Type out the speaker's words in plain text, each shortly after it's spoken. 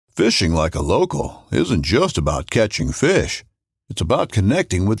Fishing like a local isn't just about catching fish. It's about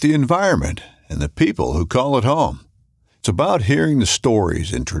connecting with the environment and the people who call it home. It's about hearing the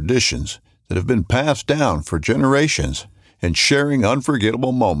stories and traditions that have been passed down for generations and sharing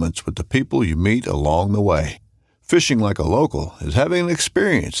unforgettable moments with the people you meet along the way. Fishing like a local is having an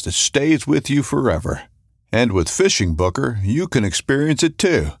experience that stays with you forever. And with Fishing Booker, you can experience it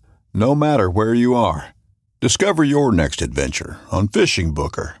too, no matter where you are. Discover your next adventure on Fishing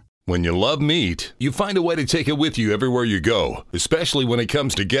Booker. When you love meat, you find a way to take it with you everywhere you go, especially when it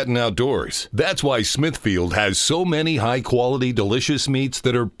comes to getting outdoors. That's why Smithfield has so many high-quality, delicious meats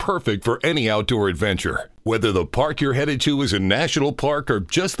that are perfect for any outdoor adventure. Whether the park you're headed to is a national park or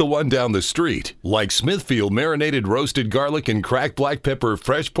just the one down the street, like Smithfield marinated roasted garlic and cracked black pepper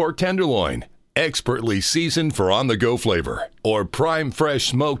fresh pork tenderloin, expertly seasoned for on-the-go flavor, or prime fresh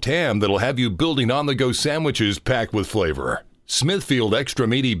smoked ham that'll have you building on-the-go sandwiches packed with flavor. Smithfield extra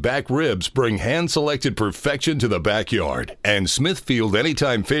meaty back ribs bring hand-selected perfection to the backyard, and Smithfield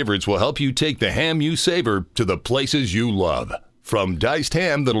Anytime Favorites will help you take the ham you savor to the places you love. From diced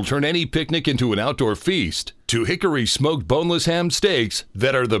ham that'll turn any picnic into an outdoor feast, to hickory smoked boneless ham steaks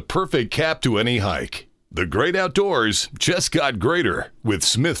that are the perfect cap to any hike. The great outdoors just got greater with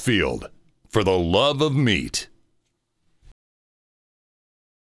Smithfield. For the love of meat.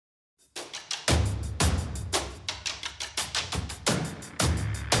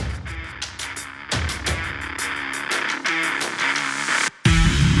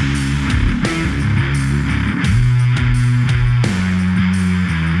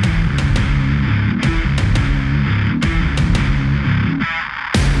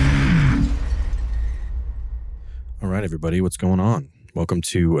 All right, everybody, what's going on? Welcome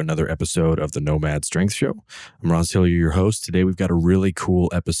to another episode of the Nomad Strength Show. I'm Ross Hillier, your host. Today, we've got a really cool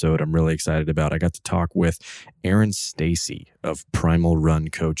episode I'm really excited about. I got to talk with Erin STACY of Primal Run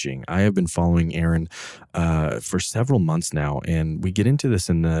Coaching. I have been following Erin for several months now, and we get into this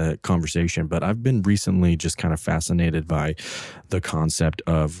in the conversation, but I've been recently just kind of fascinated by the concept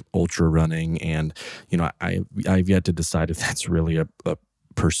of ultra running, and I've yet to decide if that's really a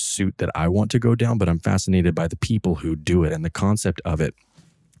pursuit that I want to go down, but I'm fascinated by the people who do it and the concept of it.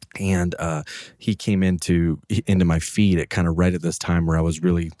 And he came into my feed at kind of right at this time where I was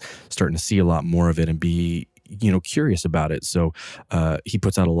really starting to see a lot more of it and be curious about it. So he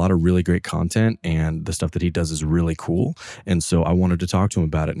puts out a lot of really great content, and the stuff that he does is really cool. And so I wanted to talk to him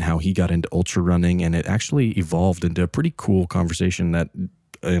about it and how he got into ultra running, and it actually evolved into a pretty cool conversation that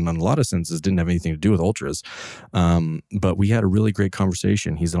in a lot of senses didn't have anything to do with ultras. But we had a really great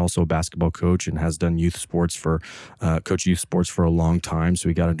conversation. He's also a basketball coach and has done coached youth sports for a long time. So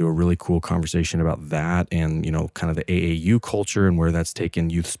we got into a really cool conversation about that and, kind of the AAU culture and where that's taken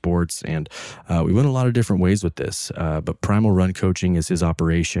youth sports. And we went a lot of different ways with this. But Primal Run Coaching is his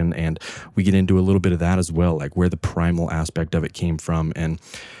operation. And we get into a little bit of that as well, like where the primal aspect of it came from. And,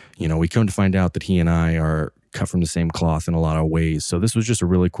 we come to find out that he and I are cut from the same cloth in a lot of ways. So this was just a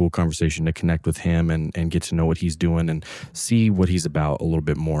really cool conversation to connect with him and get to know what he's doing and see what he's about a little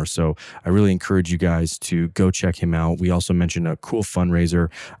bit more. So I really encourage you guys to go check him out. We also mentioned a cool fundraiser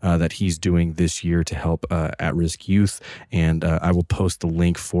that he's doing this year to help at-risk youth. And I will post the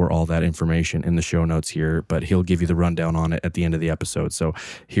link for all that information in the show notes here, but he'll give you the rundown on it at the end of the episode. So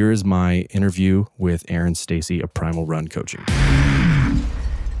here is my interview with Erin STACY of Primal Run Coaching.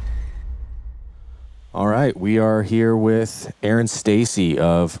 All right, we are here with Erin STACY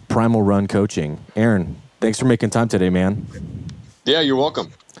of Primal Run Coaching. Erin, thanks for making time today, man. Yeah, you're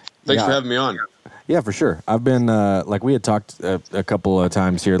welcome. Thanks for having me on. Yeah, for sure. I've been, like we had talked a couple of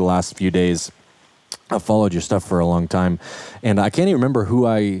times here the last few days. I've followed your stuff for a long time, and I can't even remember who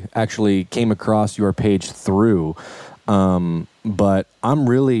I actually came across your page through, but I'm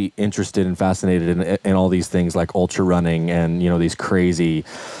really interested and fascinated in all these things like ultra running and, these crazy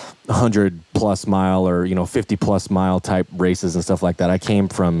 100+ mile or 50+ mile type races and stuff like that. I came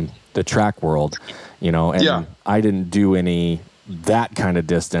from the track world, and I didn't do any that kind of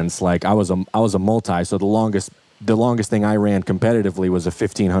distance. Like I was a multi, so the longest thing I ran competitively was a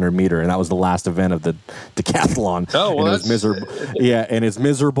 1,500 meter, and that was the last event of the decathlon. Oh, well, and it was miserable. Yeah, and it's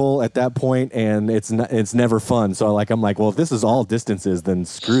miserable at that point, and it's never fun. So I'm like, well, if this is all distances, then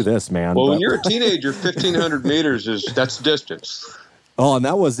screw this, man. Well, when you're a teenager, 1,500 meters that's distance. Oh, and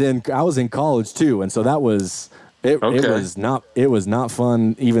I was in college too, and so that was it. Okay. It was not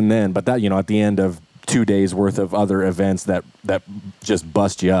fun even then. But that at the end of 2 days worth of other events that just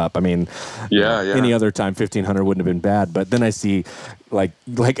bust you up. I mean, any other time 1,500 wouldn't have been bad. But then I see like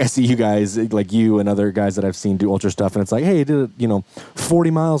I see you guys, like you and other guys that I've seen do ultra stuff, and it's like, hey, you did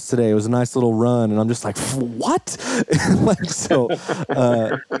 40 miles today. It was a nice little run, and I'm just like, what? So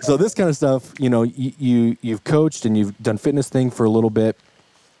this kind of stuff, you've coached and you've done fitness thing for a little bit.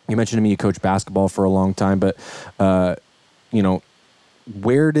 You mentioned to me you coached basketball for a long time, but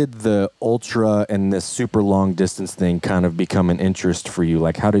where did the ultra and this super long distance thing kind of become an interest for you?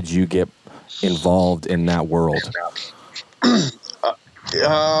 Like, how did you get involved in that world?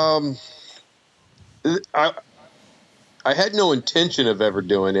 I had no intention of ever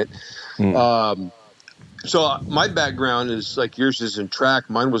doing it. So my background is like yours is in track.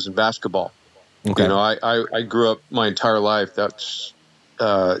 Mine was in basketball. Okay. I grew up my entire life. That's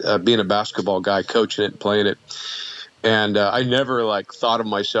being a basketball guy, coaching it and playing it. And I never thought of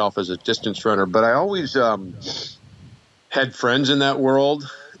myself as a distance runner, but I always had friends in that world,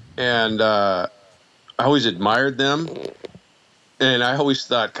 and I always admired them. And I always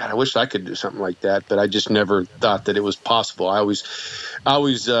thought, God, I wish I could do something like that, but I just never thought that it was possible. I always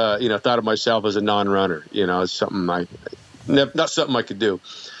thought of myself as a non-runner. It's something not something I could do.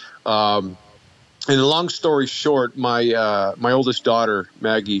 And a long story short, my oldest daughter,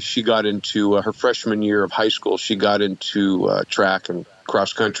 Maggie, she got into her freshman year of high school. She got into track and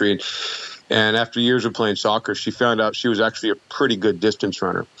cross country. And after years of playing soccer, she found out she was actually a pretty good distance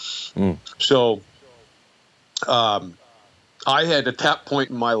runner. So I had, at that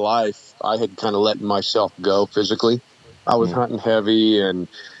point in my life, I had kind of let myself go physically. I was hunting heavy and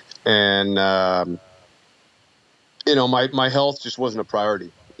my health just wasn't a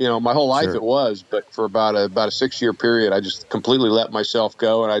priority. My whole life it was, but for about a 6-year period, I just completely let myself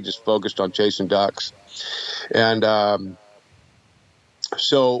go, and I just focused on chasing ducks. And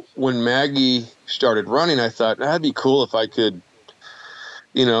so when Maggie started running, I thought that'd be cool if I could,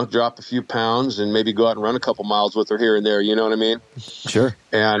 drop a few pounds and maybe go out and run a couple miles with her here and there. You know what I mean? Sure.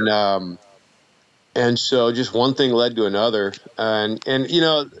 And so just one thing led to another, and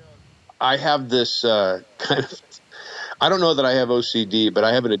I have this kind of. I don't know that I have OCD, but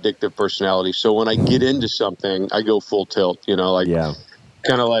I have an addictive personality. So when I get into something, I go full tilt, kind of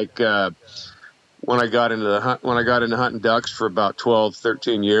like when I got into hunting ducks for about 12,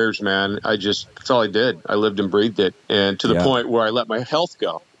 13 years, man, that's all I did. I lived and breathed it. And to the point where I let my health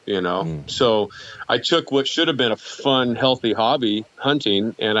go, So I took what should have been a fun, healthy hobby,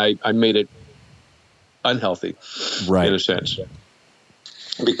 hunting, and I made it unhealthy, in a sense,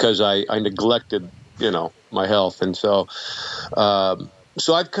 because I neglected, my health. And so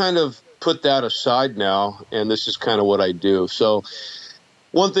I've kind of put that aside now, and this is kind of what I do. So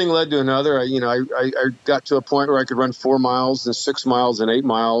one thing led to another. I got to a point where I could run 4 miles and 6 miles and 8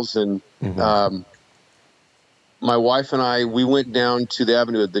 miles. And my wife and I, we went down to the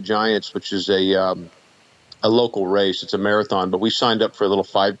Avenue of the Giants, which is a local race. It's a marathon, but we signed up for a little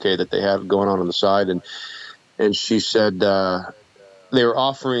 5K that they have going on the side. And she said, they were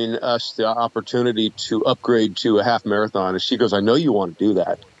offering us the opportunity to upgrade to a half marathon. And she goes, I know you want to do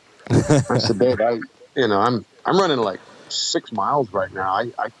that. I said, babe, I'm running 6 miles right now. I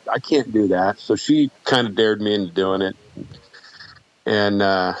can't do that. So she kind of dared me into doing it. And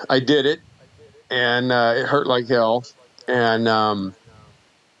I did it. And it hurt like hell. And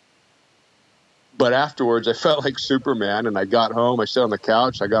but afterwards, I felt like Superman, and I got home, I sat on the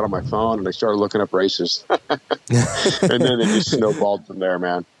couch, I got on my phone, and I started looking up races. And then it just snowballed from there,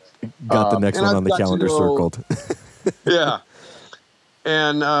 man. Got the next one on the calendar circled. Yeah.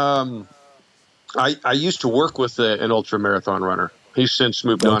 And I used to work with an ultra marathon runner. He's since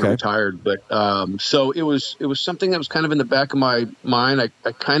moved on and retired. But so it was something that was kind of in the back of my mind. I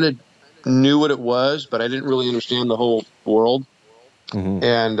kind of knew what it was, but I didn't really understand the whole world.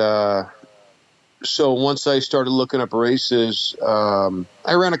 And so once I started looking up races,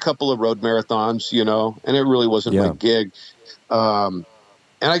 I ran a couple of road marathons, and it really wasn't my gig. And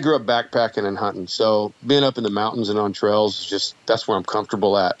I grew up backpacking and hunting. So being up in the mountains and on trails, that's where I'm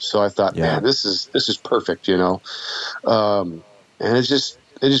comfortable at. So I thought, man, this is perfect, And it just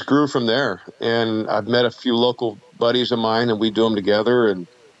grew from there. And I've met a few local buddies of mine, and we do them together. And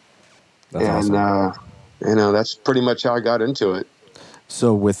awesome. That's pretty much how I got into it.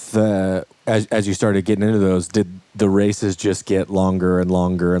 So with as you started getting into those, did the races just get longer and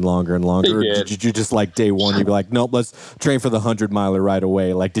longer and longer and longer? Or did you just day one, you'd be like, nope, let's train for the 100-miler right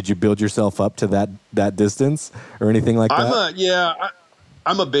away? Did you build yourself up to that distance or anything like that?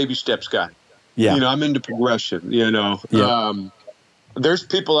 I'm a baby steps guy. Yeah. I'm into progression, there's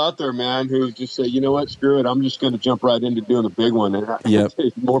people out there, man, who just say, you know what, screw it, I'm just going to jump right into doing the big one. And Yep.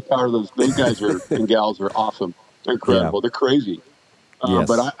 more power to those guys and gals are awesome. They're incredible. Yeah. They're crazy. But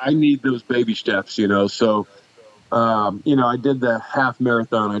Yes. I need those baby steps, So, I did the half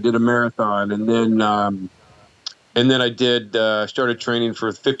marathon. I did a marathon, and then I did started training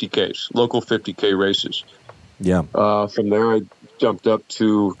for 50Ks, local 50K races. Yeah. From there, I jumped up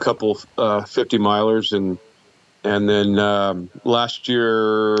to a couple 50 milers, and then last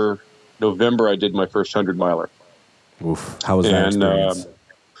year November I did my first 100 miler. Oof. How was that experience?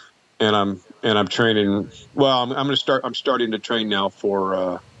 And I'm training. Well, I'm starting to train now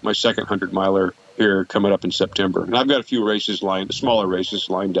for my second 100 miler here coming up in September, and I've got a few smaller races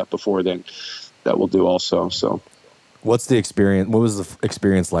lined up before then that we'll do also. So, what's the experience? What was the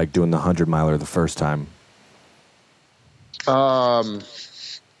experience like doing the 100 miler the first time? Man,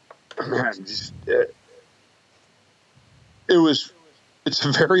 it's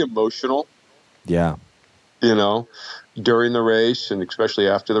very emotional. Yeah. During the race and especially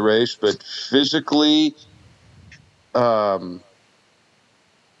after the race, but physically,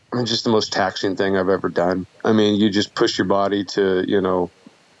 just the most taxing thing I've ever done. I mean, you just push your body to,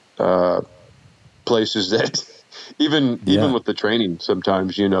 places that even with the training,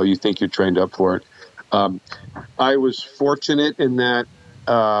 sometimes, you think you're trained up for it. I was fortunate in that,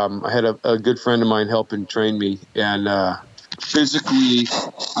 I had a good friend of mine helping train me, and, physically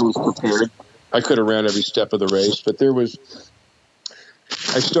I was prepared. I could have ran every step of the race, but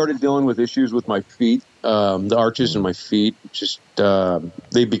I started dealing with issues with my feet. The arches in my feet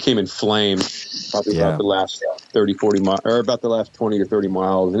they became inflamed probably about the last 30, 40 miles, or about the last 20 or 30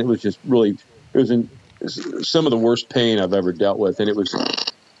 miles. And it was just really, it was some of the worst pain I've ever dealt with. And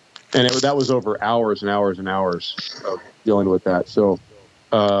that was over hours and hours and hours of dealing with that. So,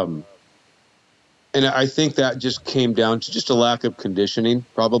 and I think that just came down to just a lack of conditioning,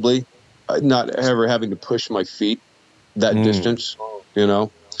 probably not ever having to push my feet that distance,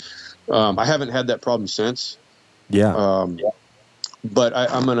 I haven't had that problem since. Yeah. But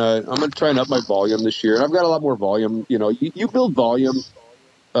I'm gonna try and up my volume this year. And I've got a lot more volume. You build volume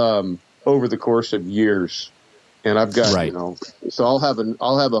over the course of years, and I've got so I'll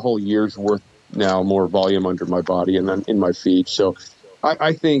have a whole year's worth now more volume under my body and then in my feet. So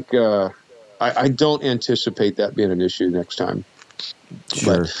I think I don't anticipate that being an issue next time.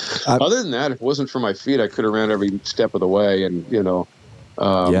 Sure. But other than that, if it wasn't for my feet, I could have ran every step of the way, and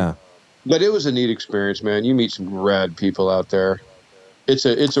yeah. But it was a neat experience, man. You meet some rad people out there. It's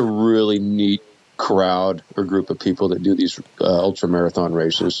a really neat crowd or group of people that do these ultra marathon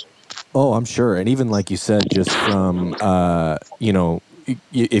races. Oh, I'm sure. And even like you said, just from,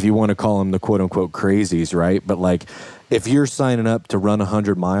 if you want to call them the quote unquote crazies, right? But like, if you're signing up to run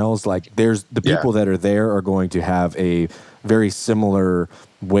 100 miles, like there's the people that are there are going to have a very similar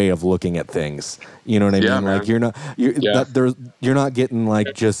way of looking at things. You know what I mean? Man. Like you're not getting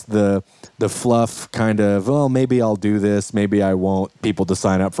like just the fluff kind of, oh, maybe I'll do this, maybe I won't, people to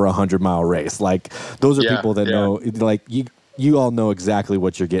sign up for a 100-mile race. Like those are people that know, like you all know exactly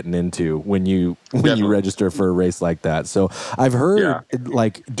what you're getting into when you register for a race like that. So I've heard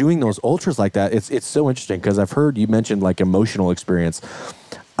like doing those ultras like that. It's so interesting because I've heard you mentioned like emotional experience.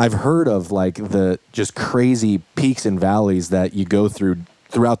 I've heard of like the just crazy peaks and valleys that you go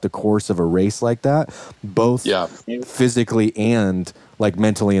throughout the course of a race like that, both physically and like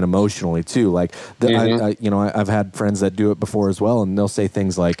mentally and emotionally too. Like I've had friends that do it before as well, and they'll say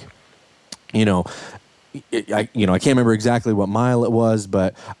things like, I can't remember exactly what mile it was,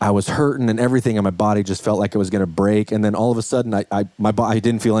 but I was hurting and everything in my body just felt like it was going to break. And then all of a sudden I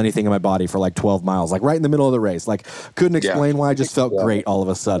didn't feel anything in my body for like 12 miles, like right in the middle of the race. Like couldn't explain why. I just felt great all of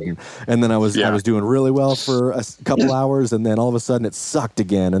a sudden. And then I was doing really well for a couple hours, and then all of a sudden it sucked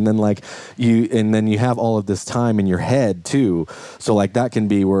again. And then you have all of this time in your head too. So like that can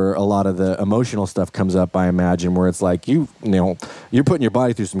be where a lot of the emotional stuff comes up, I imagine, where it's like you're putting your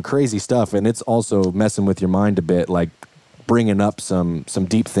body through some crazy stuff, and it's also messing with your mind a bit, like bringing up some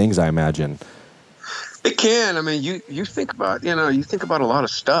deep things, I imagine. It can. I mean, you think about a lot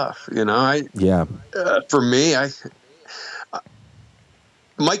of stuff. For me,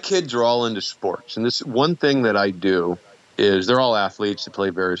 my kids are all into sports, and this one thing that I do is they're all athletes that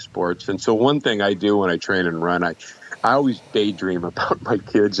play various sports, and so one thing I do when I train and run, I always daydream about my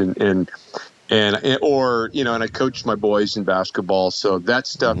kids and I coach my boys in basketball. So that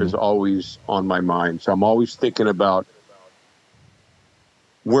stuff is always on my mind. So I'm always thinking about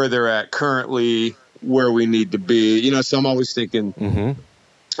where they're at currently, where we need to be, so I'm always thinking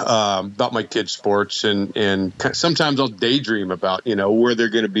about my kids' sports, and sometimes I'll daydream about, where they're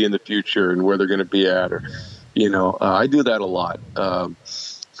going to be in the future and where they're going to be at, or I do that a lot.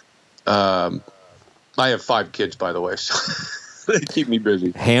 I have 5 kids, by the way, so they keep me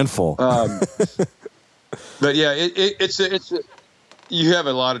busy. Handful. But yeah, it's you have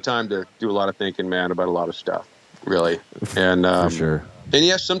a lot of time to do a lot of thinking, man, about a lot of stuff, really. And for sure. And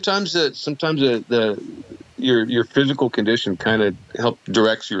yeah, sometimes your physical condition kind of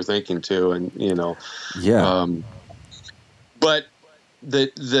directs your thinking too, and Yeah. But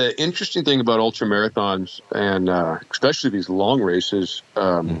the interesting thing about ultra marathons and especially these long races,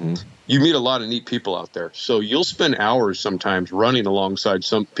 you meet a lot of neat people out there. So you'll spend hours sometimes running alongside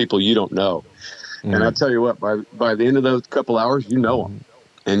some people you don't know. And I'll tell you what, by the end of those couple hours, you know them.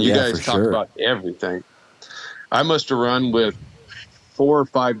 And you guys talk about everything. I must have run with 4 or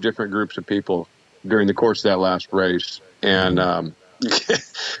 5 different groups of people during the course of that last race. And,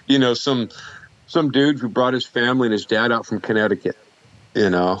 some dude who brought his family and his dad out from Connecticut,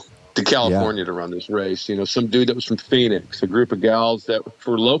 to California to run this race. Some dude that was from Phoenix, a group of gals that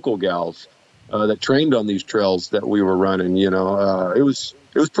were local gals that trained on these trails that we were running. It was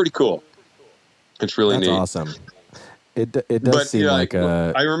pretty cool. It's really neat. That's awesome. It does seem like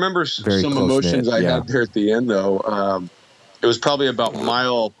a. I remember some emotions I had there at the end, though. It was probably about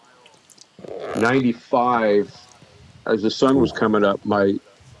mile 95 as the sun was coming up. I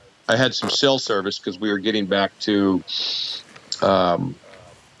had some cell service because we were getting back to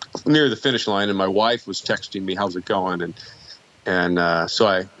near the finish line, and my wife was texting me, "How's it going?" And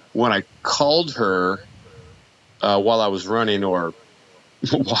so when I called her while I was running or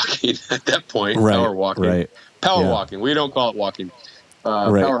walking at that point, power walking, walking. We don't call it walking,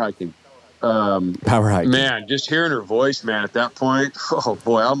 power hiking. Power hiking. Man, just hearing her voice, man, at that point, oh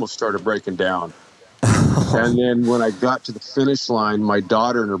boy, I almost started breaking down. And then when I got to the finish line, my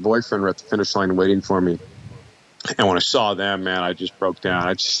daughter and her boyfriend were at the finish line waiting for me. And when I saw them, man, I just broke down.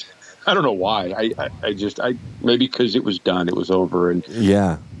 I don't know why. I maybe because it was done, it was over, and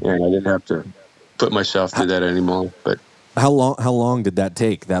I didn't have to put myself through that anymore. But how long did that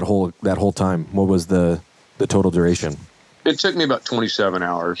take? That whole time? What was the total duration? It took me about 27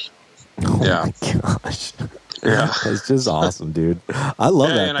 hours. Oh my gosh. Yeah. It's just awesome, dude. I love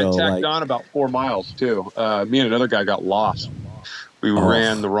that, and though. I tacked on about 4 miles, too. Me and another guy got lost. We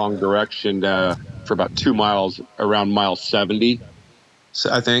ran the wrong direction for about 2 miles, around mile 70.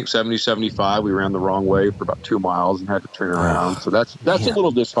 So I think 70, 75. We ran the wrong way for about 2 miles and had to turn around. So that's a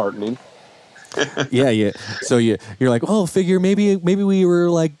little disheartening. Yeah. So you're like, well, figure maybe we were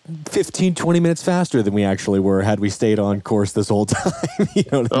like 15, 20 minutes faster than we actually were had we stayed on course this whole time. You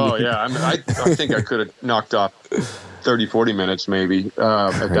know what I mean? Yeah. I think I could have knocked off 30, 40 minutes maybe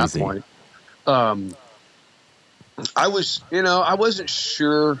at that point. I wasn't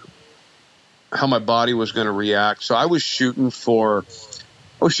sure how my body was going to react. So I was shooting for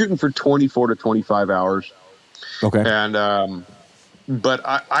 24 to 25 hours. Okay. And, but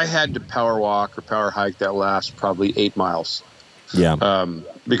I had to power walk or power hike that last probably 8 miles. Yeah.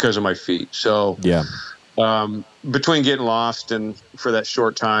 Because of my feet. So between getting lost and for that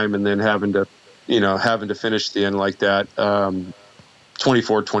short time and then having to finish the end like that,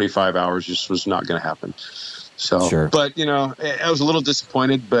 24, 25 hours just was not going to happen. So, sure. But, I was a little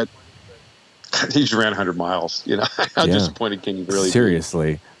disappointed, but he just ran 100 miles, How disappointed can you really be?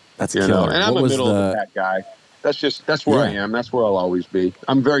 Seriously. That's killer. And I'm a middle of the pack guy. That's where I am. That's where I'll always be.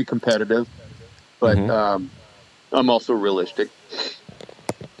 I'm very competitive, but I'm also realistic.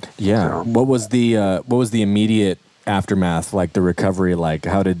 Yeah. So. What was the immediate aftermath, like the recovery, like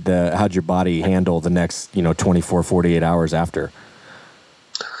how'd your body handle the next, 24, 48 hours after?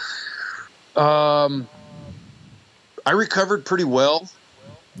 I recovered pretty well.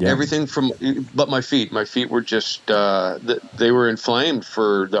 Yeah. Everything but my feet. My feet were just they were inflamed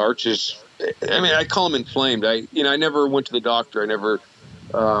for the arches. I mean, I call them inflamed. I never went to the doctor. I never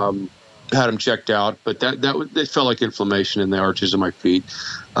had them checked out, but it felt like inflammation in the arches of my feet.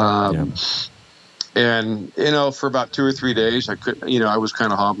 And for about 2 or 3 days, I was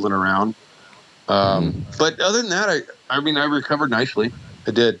kind of hobbling around. But other than that, I recovered nicely. I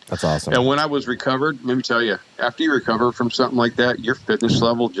did. That's awesome. And when I was recovered, let me tell you, after you recover from something like that, your fitness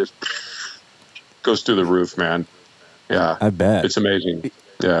level just goes through the roof, man. Yeah. I bet. It's amazing.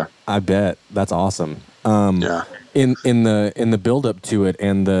 Yeah. I bet. That's awesome. In the build up to it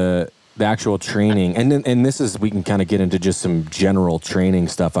and the actual training, and this is, we can kind of get into just some general training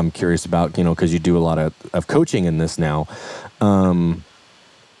stuff I'm curious about, because you do a lot of coaching in this now.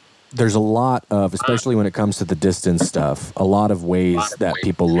 There's a lot of, especially when it comes to the distance stuff, a lot of ways that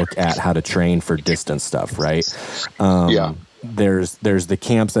people look at how to train for distance stuff, right? There's the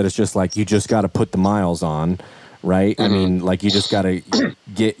camps that it's just like, you just got to put the miles on, right? I mean, like you just got to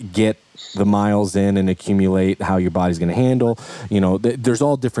get the miles in and accumulate how your body's going to handle. There's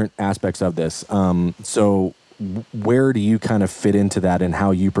all different aspects of this. So where do you kind of fit into that, and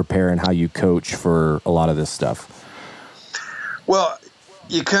how you prepare and how you coach for a lot of this stuff? Well,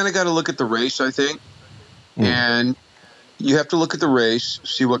 you kind of got to look at the race, I think. And you have to look at the race,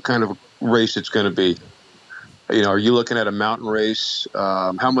 see what kind of race it's going to be. Are you looking at a mountain race?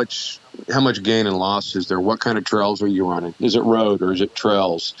 How much gain and loss is there? What kind of trails are you running? Is it road or is it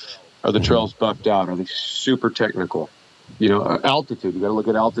trails? Are the trails buffed out? Are they super technical? Altitude. You got to look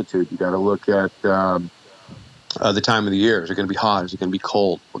at altitude. You got to look at the time of the year. Is it going to be hot? Is it going to be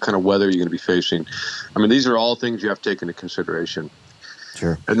cold? What kind of weather are you going to be facing? I mean, these are all things you have to take into consideration.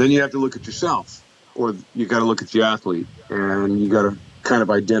 Sure. And then you have to look at yourself, or you got to look at the athlete, and you got to kind of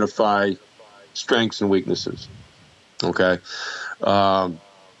identify strengths and weaknesses. Okay.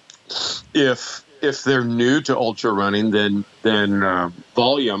 If they're new to ultra running, then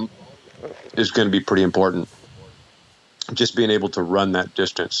volume is going to be pretty important. Just being able to run that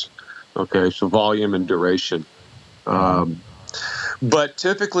distance. Okay. So volume and duration. But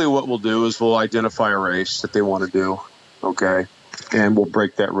typically what we'll do is we'll identify a race that they want to do. Okay. And we'll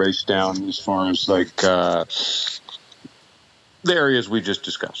break that race down as far as like, the areas we just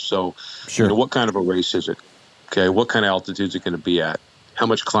discussed. So, sure. What kind of a race is it? Okay. What kind of altitude is it going to be at? How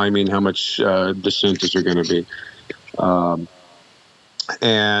much climbing, how much descent is there going to be?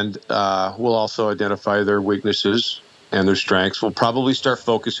 And we'll also identify their weaknesses and their strengths. We'll probably start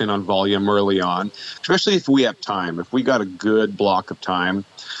focusing on volume early on, especially if we have time. If we got a good block of time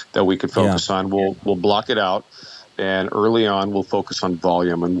that we could focus on, we'll block it out. And early on, we'll focus on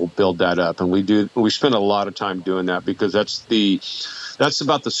volume and we'll build that up. And we spend a lot of time doing that because that's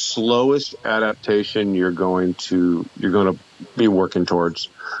about the slowest adaptation you're going to be working towards.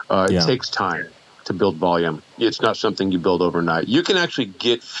 It takes time to build volume. It's not something you build overnight. You can actually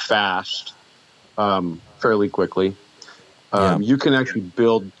get fast fairly quickly. You can actually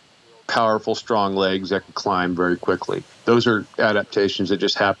build powerful, strong legs that can climb very quickly. Those are adaptations that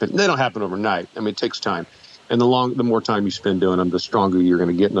just happen. They don't happen overnight. I mean, it takes time. And the more time you spend doing them, the stronger you're going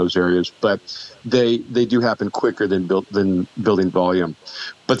to get in those areas. But they do happen quicker than building volume.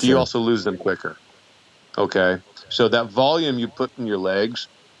 But you also lose them quicker. Okay, so that volume you put in your legs,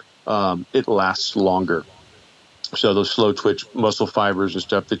 it lasts longer. So those slow twitch muscle fibers and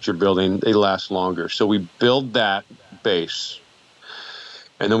stuff that you're building, they last longer. So we build that base.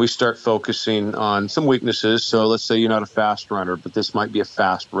 And then we start focusing on some weaknesses. So let's say you're not a fast runner, but this might be a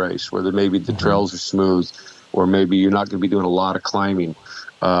fast race where maybe the trails are smooth, or maybe you're not going to be doing a lot of climbing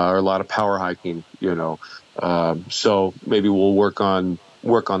or a lot of power hiking, So maybe we'll work on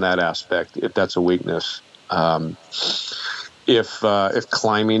that aspect if that's a weakness. If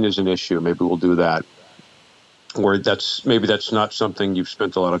climbing is an issue, maybe we'll do that. Or that's not something you've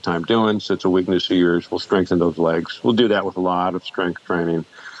spent a lot of time doing, so it's a weakness of yours. We'll strengthen those legs. We'll do that with a lot of strength training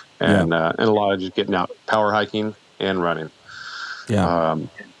and a lot of just getting out, power hiking and running. Yeah.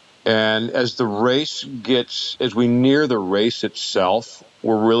 And as we near the race itself,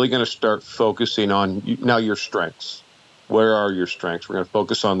 we're really going to start focusing on now your strengths. Where are your strengths? We're going to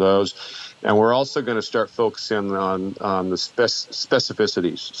focus on those. And we're also going to start focusing on the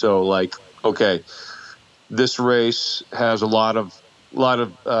specificities. So like, okay, this race has a lot of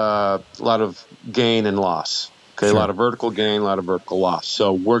gain and loss. Okay, a lot of vertical gain, a lot of vertical loss.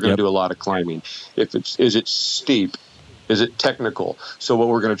 So we're going to do a lot of climbing. Is it steep? Is it technical? So what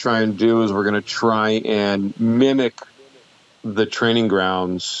we're going to try and do is we're going to try and mimic the training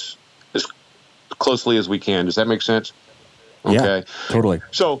grounds as closely as we can. Does that make sense? Okay. Yeah, totally.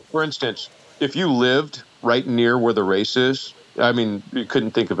 So, for instance, if you lived right near where the race is, I mean, you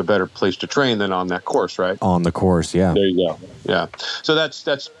couldn't think of a better place to train than on that course, right? On the course, yeah. There you go. Yeah. So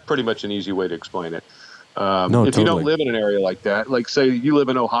that's pretty much an easy way to explain it. If you don't live in an area like that, like say you live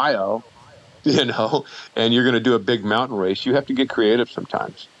in Ohio, and you're going to do a big mountain race, you have to get creative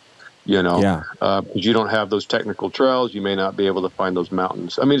sometimes, because you don't have those technical trails. You may not be able to find those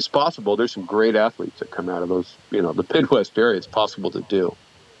mountains. I mean, it's possible. There's some great athletes that come out of those, the Midwest area. It's possible to do.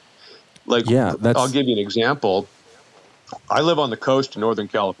 I'll give you an example. I live on the coast in Northern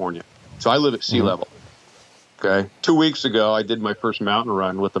California, so I live at sea level. Okay. 2 weeks ago, I did my first mountain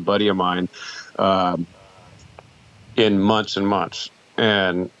run with a buddy of mine in months and months.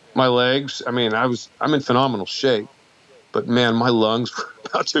 And my legs, I mean, I'm in phenomenal shape, but man, my lungs were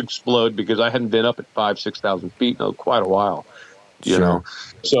about to explode because I hadn't been up at 5,000-6,000 feet in quite a while, you know?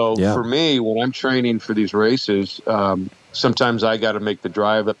 So for me, when I'm training for these races, sometimes I got to make the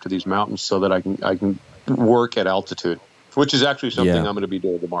drive up to these mountains so that I can work at altitude, which is actually something I'm going to be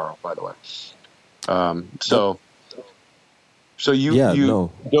doing tomorrow, by the way. So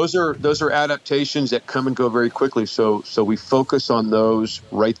those are adaptations that come and go very quickly. So we focus on those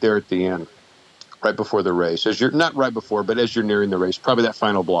right there at the end, right before the race. As you're not right before, but as you're nearing the race, probably that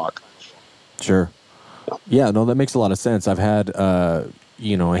final block. Sure. Yeah, no, that makes a lot of sense. I've had a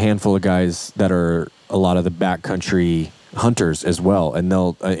handful of guys that are a lot of the backcountry hunters as well, and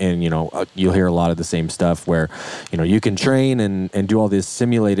you'll hear a lot of the same stuff where you can train and do all these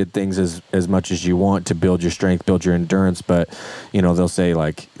simulated things as much as you want to build your strength, build your endurance, but they'll say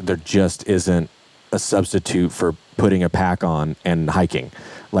like there just isn't a substitute for putting a pack on and hiking,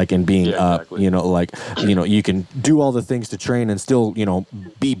 like, and being up, exactly. You can do all the things to train and still,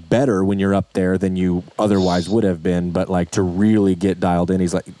 be better when you're up there than you otherwise would have been. But like to really get dialed in,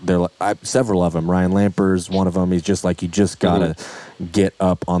 he's like, several of them, Ryan Lamper's one of them. He's just like, you just gotta get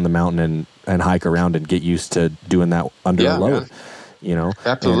up on the mountain and hike around and get used to doing that under a load,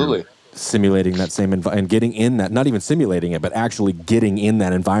 Absolutely. And simulating that same and getting in that, not even simulating it, but actually getting in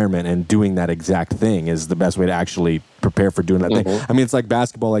that environment and doing that exact thing is the best way to actually prepare for doing that thing. I mean, it's like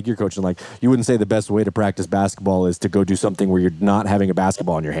basketball, like you're coaching. Like, you wouldn't say the best way to practice basketball is to go do something where you're not having a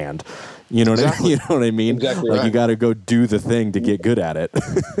basketball in your hand. You know exactly. what I mean? Exactly like right. You got to go do the thing to get good at it.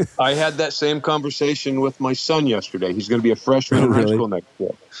 I had that same conversation with my son yesterday. He's going to be a freshman in high school next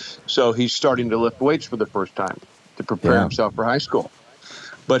year. So he's starting to lift weights for the first time to prepare himself for high school.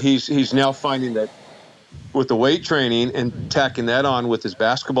 But he's now finding that with the weight training and tacking that on with his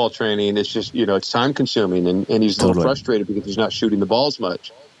basketball training, it's just, it's time consuming, and he's a little frustrated because he's not shooting the balls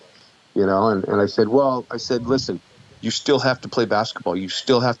much, and I said, listen, you still have to play basketball. You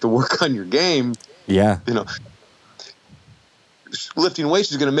still have to work on your game. Yeah. Lifting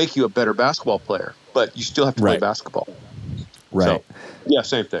weights is going to make you a better basketball player, but you still have to play basketball. Right. So, yeah,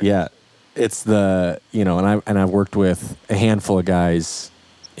 same thing. Yeah. It's and I've worked with a handful of guys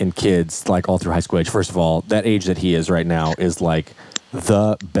and kids like all through high school age. First of all, that age that he is right now is like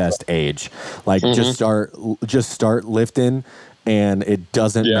the best age. Like just start lifting and it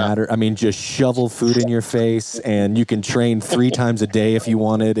doesn't matter. I mean, just shovel food in your face and you can train 3 times a day if you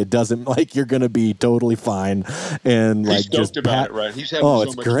wanted. It doesn't, like, you're going to be totally fine. And like, he's stoked about it, right? He's having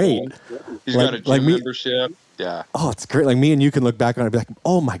it's much great. Fun. He's got a gym membership. Yeah. Oh, it's great. Like, me and you can look back on it and be like,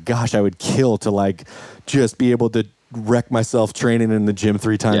 oh my gosh, I would kill to like just be able to wreck myself training in the gym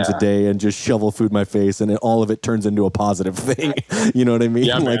 3 times a day and just shovel food in my face, and all of it turns into a positive thing. You know what I mean?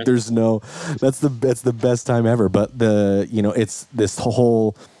 Yeah, like, that's the best time ever. But it's this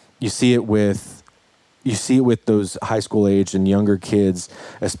whole, you see it with those high school age and younger kids,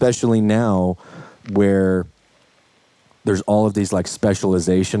 especially now, where there's all of these like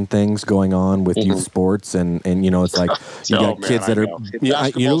specialization things going on with youth sports, and it's like you got kids that are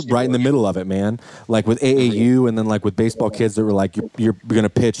right in the middle of it, man. Like with AAU, and then like with baseball kids that were like you're going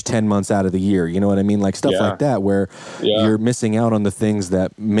to pitch 10 months out of the year. You know what I mean? Like stuff like that, where you're missing out on the things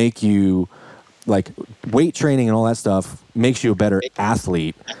that make you, like, weight training and all that stuff makes you a better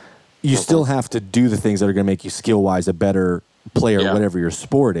athlete. You still have to do the things that are going to make you skill wise a better player, whatever your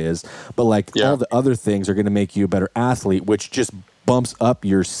sport is, but like all the other things are going to make you a better athlete, which just bumps up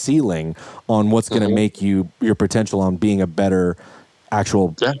your ceiling on what's going to make you, your potential on being a better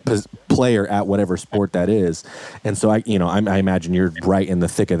actual player at whatever sport that is. And so I imagine you're right in the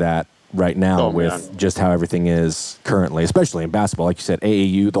thick of that right now with just how everything is currently, especially in basketball. Like you said,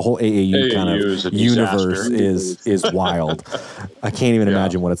 AAU, the whole AAU kind of universe is wild. I can't even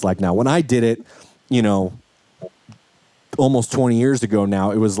imagine what it's like now. When I did it, almost 20 years ago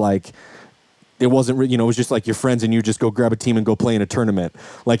now, it was like, it wasn't, it was just like your friends and you just go grab a team and go play in a tournament.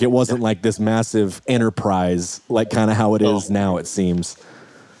 Like, it wasn't like this massive enterprise, like kind of how it is now, it seems.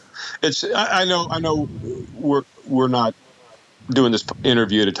 I know we're not doing this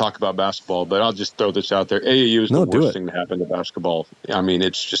interview to talk about basketball, but I'll just throw this out there. AAU is the worst thing to happen to basketball. I mean,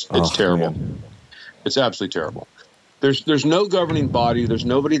 it's terrible. Man. It's absolutely terrible. There's no governing body. There's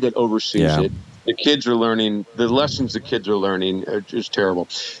nobody that oversees it. The kids are learning, the lessons the kids are learning are just terrible.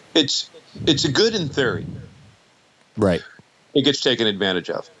 It's a good in theory. Right. It gets taken advantage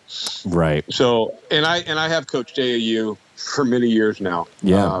of. Right. So, and I have coached AAU for many years now.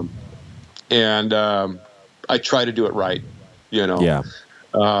 Yeah. I try to do it right, Yeah.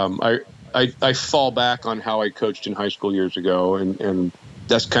 I fall back on how I coached in high school years ago, and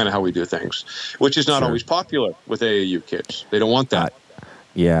that's kind of how we do things, which is not always popular with AAU kids. They don't want that.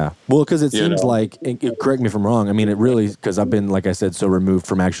 Yeah. Well, because it seems like, correct me if I'm wrong, I mean, it really, because I've been, like I said, so removed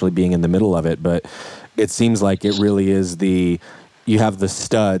from actually being in the middle of it, but it seems like it really is you have the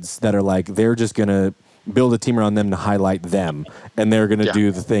studs that are like, they're just going to build a team around them to highlight them, and they're going to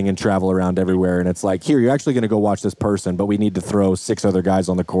do the thing and travel around everywhere. And it's like, here, you're actually going to go watch this person, but we need to throw 6 other guys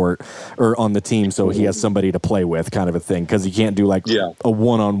on the court or on the team so he has somebody to play with, kind of a thing, because you can't do like a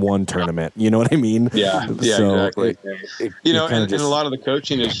one-on-one tournament. You know what I mean? Yeah, so exactly. And just, a lot of the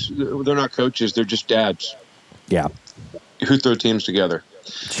coaching is, they're not coaches, they're just dads. Yeah. Who throw teams together.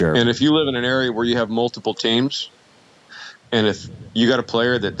 Sure. And if you live in an area where you have multiple teams, and if you got a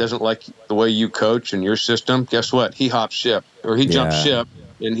player that doesn't like the way you coach and your system, guess what? He hops ship, or he jumps ship,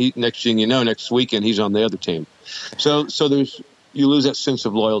 and next thing you know, next weekend he's on the other team. So you lose that sense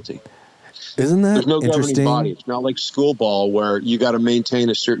of loyalty. Isn't that There's no interesting? governing body. It's not like school ball where you got to maintain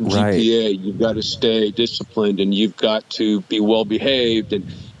a certain GPA, you've got to stay disciplined, and you've got to be well behaved, and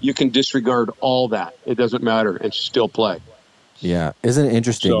you can disregard all that. It doesn't matter, and still play. Yeah, isn't it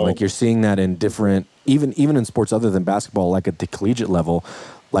interesting? Like you're seeing that in different, even in sports other than basketball, like at the collegiate level,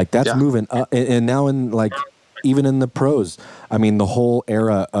 like that's moving up, and now in like even in the pros. I mean, the whole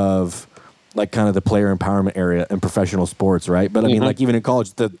era of like kind of the player empowerment area in professional sports, right? But I mean, like even in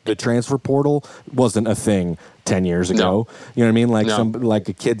college, the transfer portal wasn't a thing 10 years ago. You know what I mean? Like like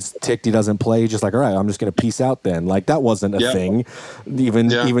a kid's ticked, he doesn't play, just like, all right, I'm just going to peace out then. Like that wasn't a thing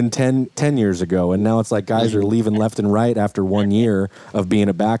even 10 years ago. And now it's like guys are leaving left and right after 1 year of being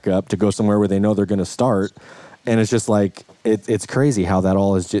a backup to go somewhere where they know they're going to start. And it's just like, it's crazy how that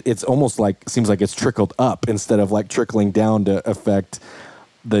all is just, it's almost like, seems like it's trickled up instead of like trickling down to affect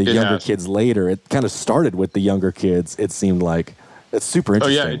the younger kids later. It kind of started with the younger kids. It seemed like it's super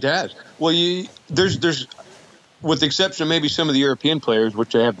interesting. Oh yeah, it does. Well, there's with the exception of maybe some of the European players,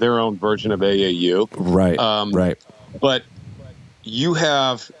 which have their own version of AAU. Right. Right. But you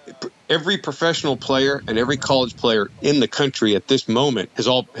have every professional player and every college player in the country at this moment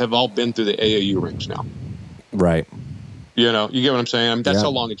have all been through the AAU ranks now. Right. You know, you get what I'm saying? I mean, that's how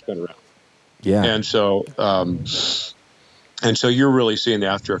long it's been around. Yeah. And so you're really seeing the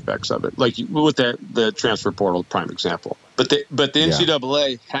after effects of it, like with the transfer portal, prime example. But the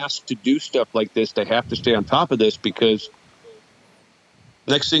NCAA has to do stuff like this. They have to stay on top of this because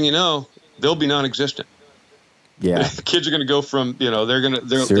next thing you know, they'll be non-existent. Yeah, kids are going to go from they'll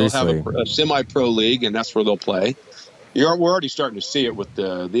have a semi-pro league, and that's where they'll play. We're already starting to see it with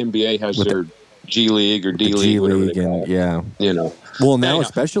the NBA has their G League or D League, whatever they call it. Well, now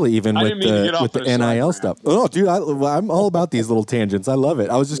especially even with the NIL stuff. Oh, dude, I'm all about these little tangents. I love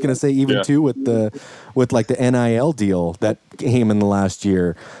it. I was just gonna say even too with like the NIL deal that came in the last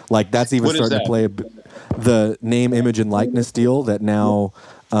year. Like that's even starting to play the name, image, and likeness deal that now.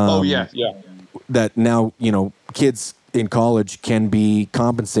 That now kids in college can be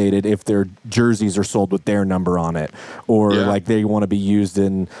compensated if their jerseys are sold with their number on it, or like they want to be used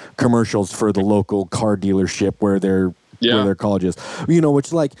in commercials for the local car dealership where their college is.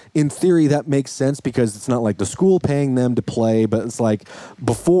 Which like in theory that makes sense because it's not like the school paying them to play, but it's like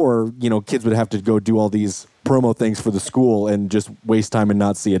before, kids would have to go do all these promo things for the school and just waste time and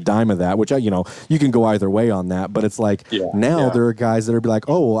not see a dime of that, which you can go either way on that, but it's like now there are guys that are like,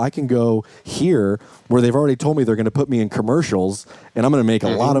 oh, well, I can go here where they've already told me they're going to put me in commercials and I'm going to make a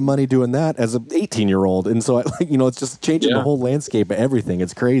lot of money doing that as an 18-year-old. And so it's just changing the whole landscape of everything.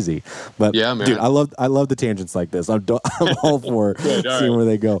 It's crazy. But dude, I love the tangents like this. I'm all for seeing where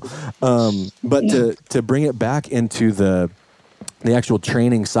they go. But to bring it back into the actual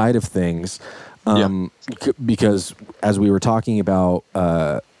training side of things, because as we were talking about,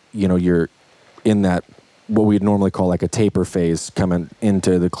 you're in that what we'd normally call like a taper phase coming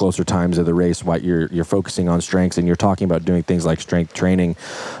into the closer times of the race. What you're focusing on strengths, and you're talking about doing things like strength training.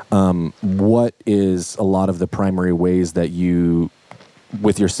 What is a lot of the primary ways that you,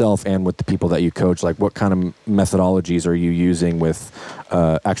 with yourself and with the people that you coach, like what kind of methodologies are you using with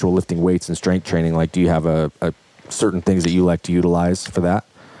actual lifting weights and strength training? Like, do you have a certain things that you like to utilize for that,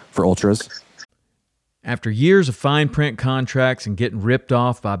 for ultras? After years of fine print contracts and getting ripped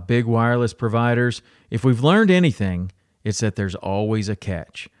off by big wireless providers, if we've learned anything, it's that there's always a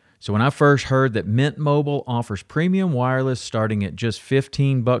catch. So when I first heard that Mint Mobile offers premium wireless starting at just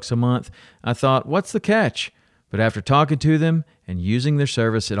 $15 a month, I thought, what's the catch? But after talking to them and using their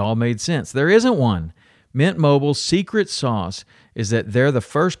service, it all made sense. There isn't one. Mint Mobile's secret sauce is that they're the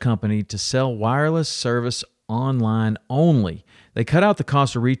first company to sell wireless service online only. They cut out the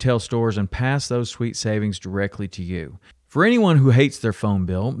cost of retail stores and pass those sweet savings directly to you. For anyone who hates their phone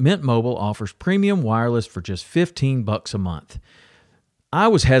bill, Mint Mobile offers premium wireless for just $15 a month. I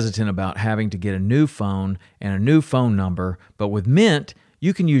was hesitant about having to get a new phone and a new phone number, but with Mint,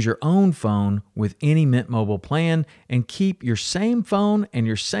 you can use your own phone with any Mint Mobile plan and keep your same phone and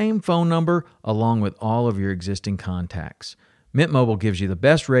your same phone number along with all of your existing contacts. Mint Mobile gives you the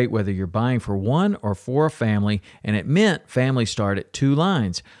best rate whether you're buying for one or for a family, and at Mint, families start at 2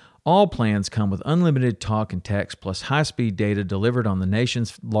 lines. All plans come with unlimited talk and text plus high-speed data delivered on the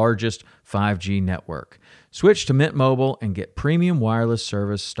nation's largest 5G network. Switch to Mint Mobile and get premium wireless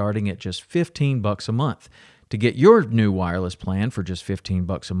service starting at just $15 a month. To get your new wireless plan for just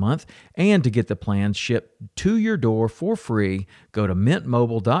 $15 a month and to get the plan shipped to your door for free, go to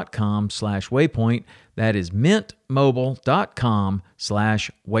mintmobile.com/waypoint. That is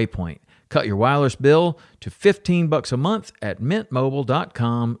mintmobile.com/waypoint. Cut your wireless bill to $15 a month at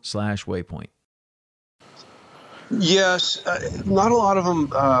mintmobile.com/waypoint. Yes, not a lot of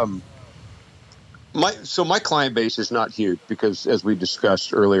them. My client base is not huge because, as we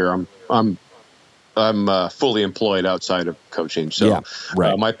discussed earlier, I'm fully employed outside of coaching. So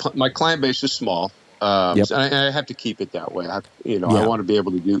my client base is small. And I have to keep it that way. I want to be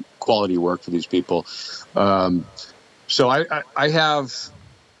able to do quality work for these people. So I have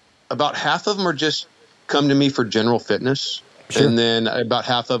about half of them are just come to me for general fitness. Sure. And then about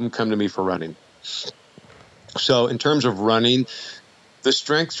half of them come to me for running. So in terms of running, the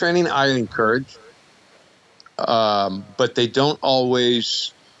strength training I encourage, but they don't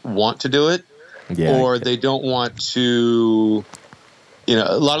always want to do it. Or they don't want to,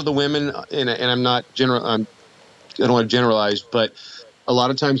 a lot of the women, and I'm not I don't want to generalize, but a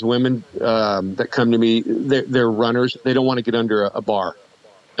lot of times women that come to me, they're runners. They don't want to get under a bar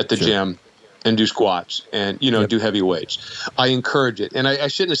at the gym and do squats and, do heavy weights. I encourage it. And I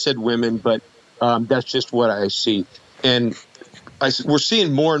shouldn't have said women, but that's just what I see. And we're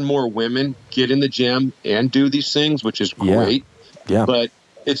seeing more and more women get in the gym and do these things, which is great. Yeah. But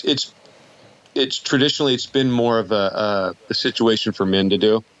it's traditionally, it's been more of a situation for men to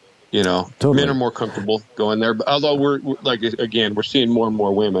do, Totally. Men are more comfortable going there. But although we're seeing more and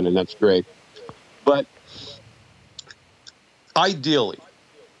more women, and that's great. But ideally,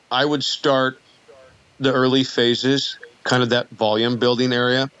 I would start the early phases, kind of that volume building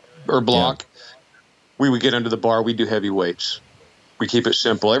area or block. Yeah. We would get under the bar. We do heavy weights. We keep it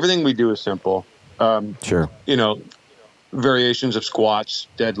simple. Everything we do is simple. Variations of squats,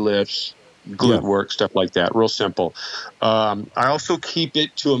 deadlifts, glute work, stuff like that. Real simple. I also keep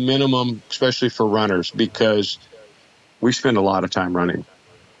it to a minimum, especially for runners, because we spend a lot of time running.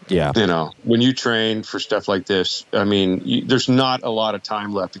 Yeah. When you train for stuff like this, there's not a lot of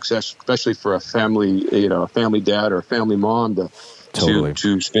time left, especially for a family, a family dad or a family mom to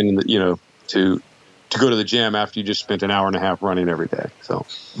spend, to go to the gym after you just spent an hour and a half running every day. So,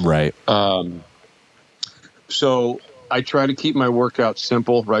 right. So I try to keep my workout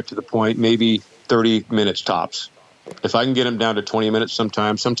simple, right to the point, maybe 30 minutes tops. If I can get them down to 20 minutes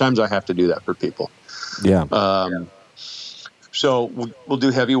sometimes I have to do that for people. Yeah. So we'll do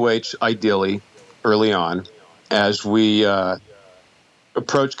heavy weights ideally early on. As we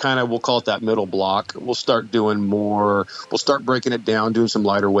approach we'll call it that middle block, we'll start breaking it down, doing some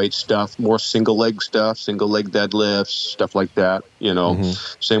lighter weight stuff, more single leg deadlifts, stuff like that,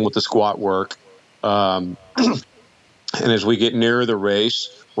 Same with the squat work. And as we get nearer the race,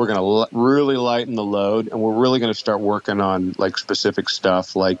 we're going to really lighten the load, and we're really going to start working on specific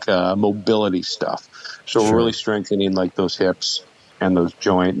stuff like mobility stuff. So we're really strengthening those hips and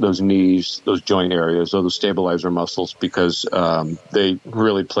those knees, those joint areas, those stabilizer muscles, because they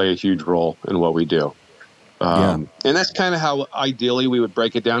really play a huge role in what we do. And that's kind of how ideally we would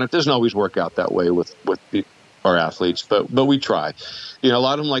break it down. It doesn't always work out that way with our athletes, but we try. A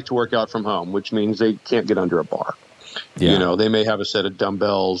lot of them like to work out from home, which means they can't get under a bar. Yeah. They may have a set of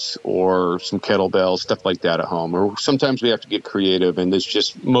dumbbells or some kettlebells, stuff like that at home. Or sometimes we have to get creative, and it's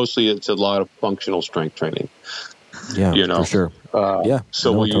a lot of functional strength training. Yeah, for sure.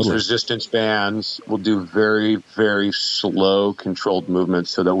 So we'll use resistance bands. We'll do very, very slow, controlled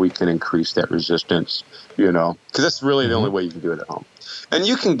movements so that we can increase that resistance, because that's really the only way you can do it at home. And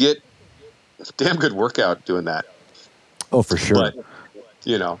you can get a damn good workout doing that. Oh, for sure. But,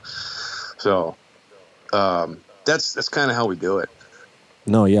 that's kind of how we do it.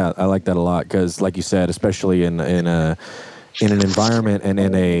 No, yeah, I like that a lot because, like you said, especially in an environment and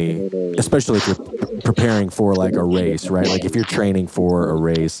especially if you're preparing for a race, right? Like if you're training for a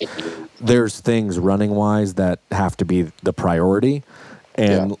race, there's things running wise that have to be the priority.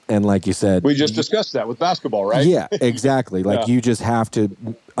 And like you said, we just discussed that with basketball, right? Yeah, exactly. You just have to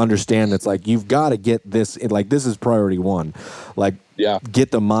understand it's you've got to get this, this is priority one. Get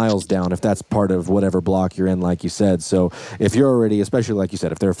the miles down if that's part of whatever block you're in, like you said. So if you're already, especially like you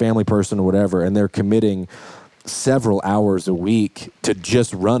said, if they're a family person or whatever, and they're committing several hours a week to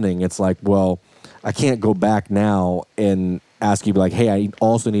just running, it's well, I can't go back now and ask you like, hey, I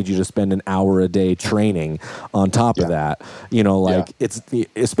also need you to spend an hour a day training on top of that. You know, like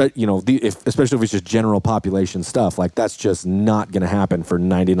especially if it's just general population stuff, like that's just not going to happen for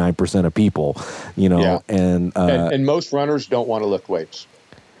 99% of people, you know, and most runners don't want to lift weights.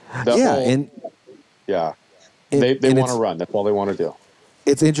 They want to run. That's all they want to do.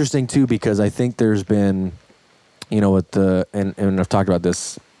 It's interesting too, because I think there's been, you know, with and I've talked about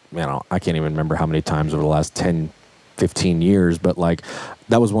this, you know, I can't even remember how many times over the last 10, 15 years, but like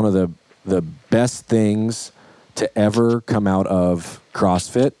that was one of the best things to ever come out of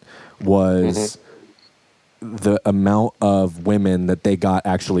CrossFit was the amount of women that they got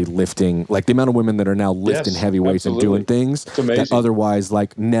actually lifting, like the amount of women that are now lifting heavy weights and doing things that otherwise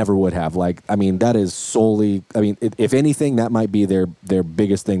like never would have. Like, I mean, that is solely, I mean, if anything, that might be their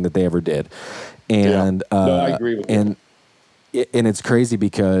biggest thing that they ever did. And, no, I agree with you. And it's crazy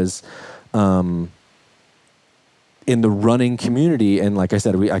because, in the running community, and like I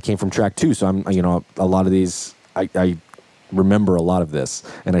said, I came from track too. So I'm, you know, a lot of these, I remember a lot of this,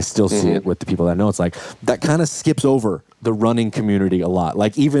 and I still see it with the people that I know. It's like that kind of skips over the running community a lot.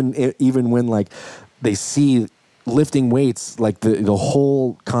 Like even when like they see lifting weights, like the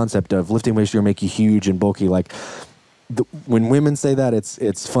whole concept of lifting weights are gonna make you huge and bulky. Like when women say that,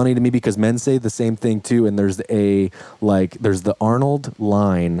 it's funny to me because men say the same thing too. And there's the Arnold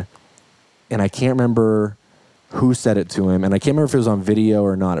line, and I can't remember who said it to him, and I can't remember if it was on video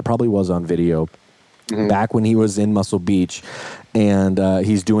or not. It probably was on video. Back when he was in Muscle Beach, and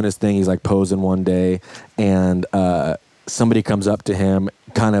he's doing his thing. He's like posing one day, and somebody comes up to him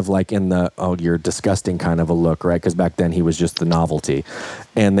kind of like in the, oh, you're disgusting kind of a look, right? Because back then he was just the novelty.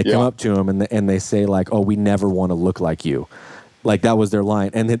 And they come up to him and they say like, oh, we never want to look like you. Like that was their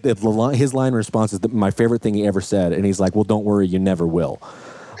line. And his line response is my favorite thing he ever said. And he's like, well, don't worry, you never will.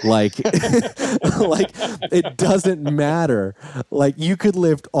 Like, like it doesn't matter. Like you could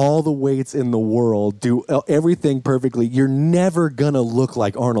lift all the weights in the world, do everything perfectly. You're never gonna look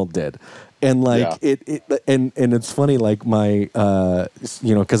like Arnold did. And like and it's funny, like my,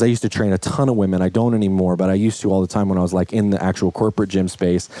 you know, because I used to train a ton of women. I don't anymore, but I used to all the time when I was like in the actual corporate gym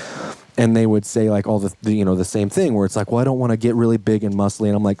space. And they would say like all the you know, the same thing where it's like, well, I don't want to get really big and muscly.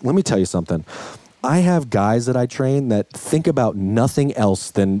 And I'm like, let me tell you something. I have guys that I train that think about nothing else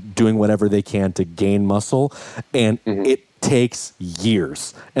than doing whatever they can to gain muscle, and it takes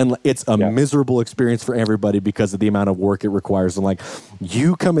years. And it's a miserable experience for everybody because of the amount of work it requires. And like,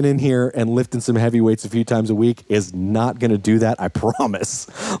 you coming in here and lifting some heavy weights a few times a week is not going to do that, I promise.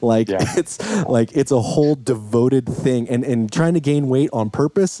 Like, it's like, it's a whole devoted thing. And trying to gain weight on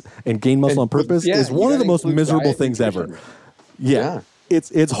purpose and gain muscle on purpose is one of the most miserable things ever.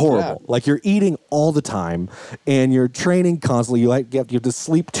 It's horrible. Like you're eating all the time and you're training constantly. You have to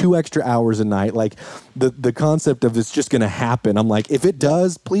sleep 2 extra hours a night. Like the concept of it's just going to happen. I'm like, if it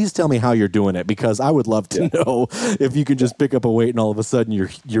does, please tell me how you're doing it, because I would love to know if you can just pick up a weight and all of a sudden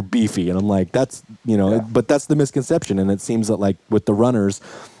you're beefy. And I'm like, that's, you know, but that's the misconception. And it seems that like with the runners,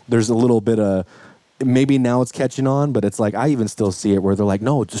 there's a little bit of, maybe now it's catching on, but it's like I even still see it where they're like,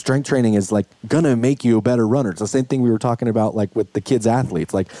 no, strength training is like gonna make you a better runner. It's the same thing we were talking about like with the kids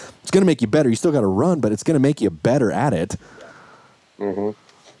athletes. Like it's gonna make you better. You still got to run, but it's gonna make you better at it.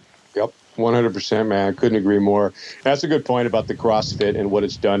 Yep, 100%, man. I couldn't agree more. That's a good point about the CrossFit and what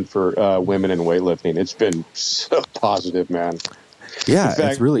it's done for women in weightlifting. It's been so positive, man. Yeah, in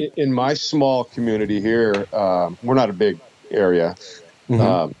fact, it's really in my small community here. We're not a big area.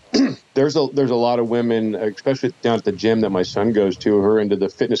 There's a lot of women, especially down at the gym that my son goes to, who are into the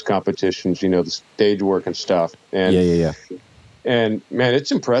fitness competitions, you know, the stage work and stuff. And and man,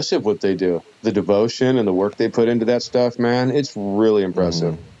 it's impressive what they do. The devotion and the work they put into that stuff, man, it's really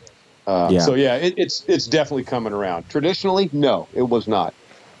impressive. So yeah, it's definitely coming around. Traditionally, no, it was not,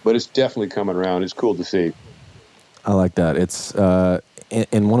 but it's definitely coming around. It's cool to see. I like that. It's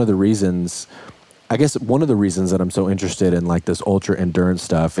and one of the reasons, I guess one of the reasons that I'm so interested in like this ultra endurance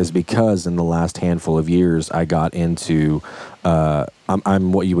stuff is because in the last handful of years I got into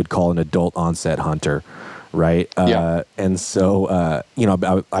I'm what you would call an adult onset hunter, right? And so you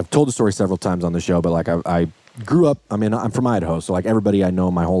know, I've told the story several times on the show, but like I grew up, I mean, I'm from Idaho, so like everybody I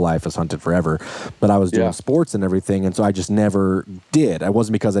know my whole life has hunted forever, but I was doing sports and everything, and so I just never did. It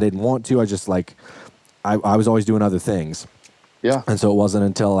wasn't because I didn't want to. I just like I was always doing other things. Yeah. And so it wasn't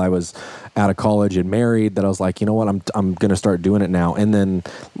until I was out of college and married that I was like, you know what, I'm going to start doing it now. And then,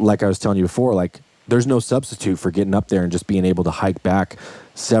 like I was telling you before, like there's no substitute for getting up there and just being able to hike back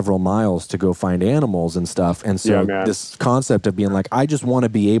several miles to go find animals and stuff. And so this concept of being like, I just want to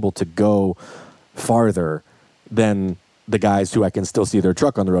be able to go farther than the guys who I can still see their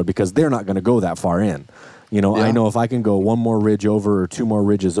truck on the road because they're not going to go that far in. You know, I know if I can go one more ridge over or two more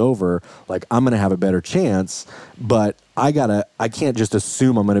ridges over, like I'm going to have a better chance, but I can't just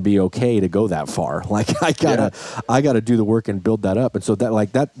assume I'm going to be okay to go that far. Like I gotta do the work and build that up. And so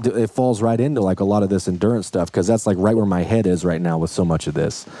it falls right into like a lot of this endurance stuff. Cause that's like right where my head is right now with so much of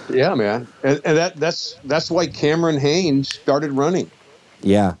this. Yeah, man. And that's why Cameron Haynes started running.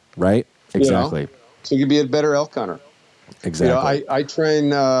 Yeah. Right. Exactly. You know? So you'd be a better elk hunter. Exactly. You know, I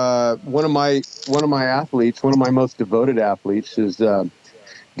train one of my athletes, one of my most devoted athletes is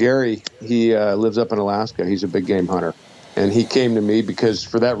Gary. He lives up in Alaska. He's a big game hunter, and he came to me because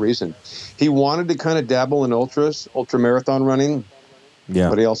for that reason, he wanted to kind of dabble in ultra marathon running. Yeah,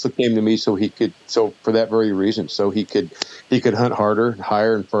 but he also came to me so for that very reason, so he could hunt harder,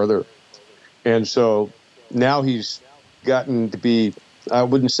 higher, and further. And so now he's gotten to be, I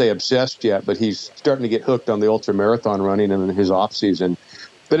wouldn't say obsessed yet, but he's starting to get hooked on the ultra marathon running in his off season.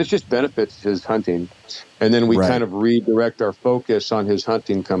 But it just benefits his hunting. And then we kind of redirect our focus on his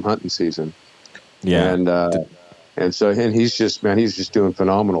hunting come hunting season. Yeah. And he's just doing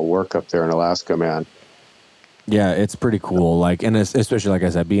phenomenal work up there in Alaska, man. Yeah, it's pretty cool. Like, and especially like I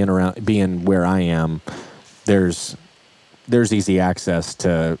said, being where I am, there's easy access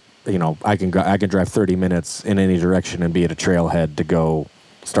to, you know, I can drive 30 minutes in any direction and be at a trailhead to go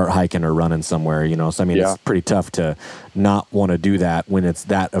start hiking or running somewhere, you know. So I mean, it's pretty tough to not want to do that when it's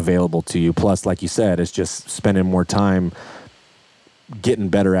that available to you. Plus, like you said, it's just spending more time getting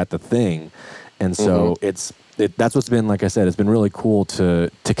better at the thing. And so that's what's been, like I said, it's been really cool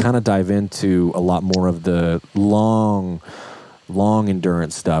to kind of dive into a lot more of the long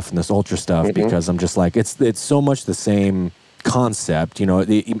endurance stuff and this ultra stuff, because I'm just like, it's so much the same concept, you know,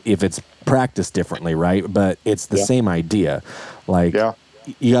 if it's practiced differently, right? But it's the same idea. Like,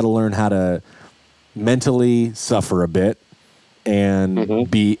 you got to learn how to mentally suffer a bit and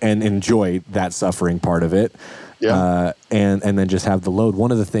and enjoy that suffering part of it. Yeah. And then just have the load.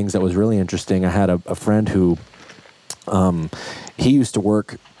 One of the things that was really interesting, I had a friend who, he used to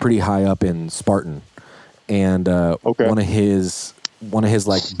work pretty high up in Spartan, and one of his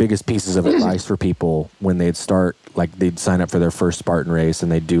like biggest pieces of advice for people when they'd start, like they'd sign up for their first Spartan race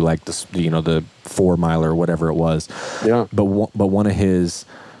and they'd do like this, you know, the 4 mile or whatever it was. Yeah. But one of his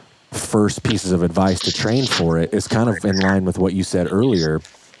first pieces of advice to train for it is kind of in line with what you said earlier.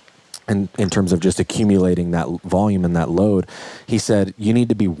 In terms of just accumulating that volume and that load, he said, you need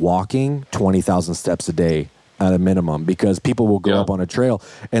to be walking 20,000 steps a day at a minimum, because people will go up on a trail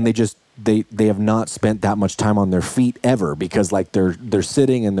and they have not spent that much time on their feet ever, because like they're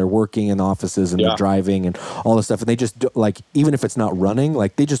sitting and they're working in offices and they're driving and all this stuff. And they just like, even if it's not running,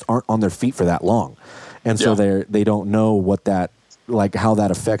 like they just aren't on their feet for that long. And so they don't know what that, like how that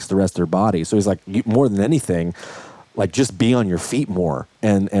affects the rest of their body. So he's like, more than anything, like just be on your feet more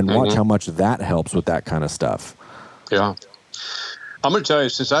and watch how much that helps with that kind of stuff. Yeah. I'm going to tell you,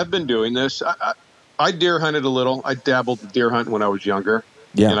 since I've been doing this, I deer hunted a little. I dabbled in deer hunting when I was younger.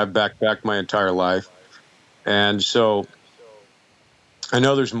 Yeah. And I've backpacked my entire life. And so I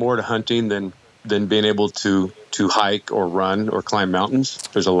know there's more to hunting than being able to hike or run or climb mountains.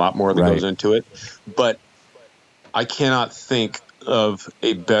 There's a lot more that goes into it. But I cannot think of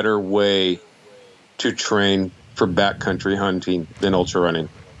a better way to train for backcountry hunting than ultra running.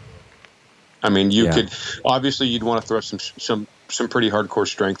 I mean, you could, obviously you'd want to throw some pretty hardcore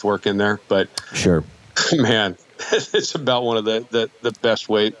strength work in there, but sure, man, it's about one of the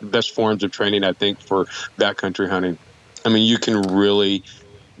best forms of training, I think, for backcountry hunting. I mean, you can really,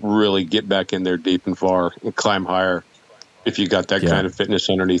 really get back in there deep and far and climb higher if you got that kind of fitness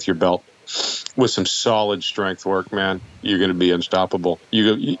underneath your belt. With some solid strength work, man, you're going to be unstoppable.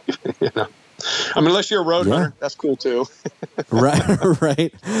 You know. I mean, unless you're a road hunter, that's cool too.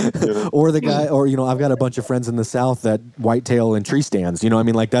 right. Yeah. Or the guy, or, you know, I've got a bunch of friends in the South that whitetail in tree stands, you know, I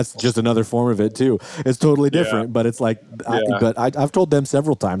mean, like that's just another form of it too. It's totally different, but it's like, I've told them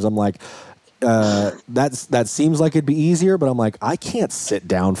several times, I'm like, that seems like it'd be easier, but I'm like, I can't sit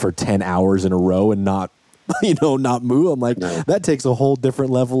down for 10 hours in a row and not move. I'm like, that takes a whole different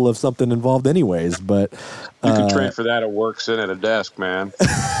level of something involved anyways. But you can train for that at work, sitting at a desk, man.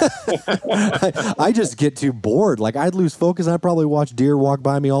 I just get too bored. Like I'd lose focus. I'd probably watch deer walk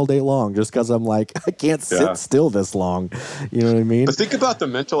by me all day long just because I'm like, I can't sit still this long. You know what I mean? But think about the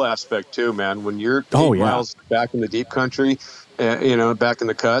mental aspect too, man. When you're 8 miles back in the deep country, back in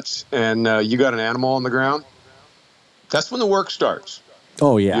the cuts, and you got an animal on the ground, that's when the work starts.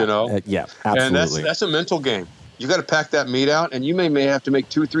 Oh yeah, you know, absolutely. And that's a mental game. You got to pack that meat out, and you may have to make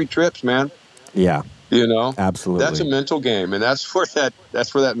 2-3 trips, man. Yeah, you know, absolutely. That's a mental game, and that's where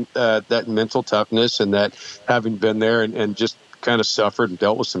that mental toughness and that having been there and just kind of suffered and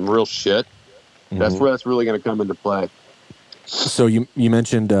dealt with some real shit. That's where that's really going to come into play. So you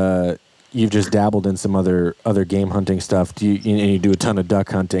mentioned you've just dabbled in some other game hunting stuff. You do a ton of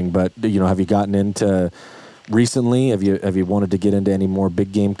duck hunting, but have you gotten into recently? Have you wanted to get into any more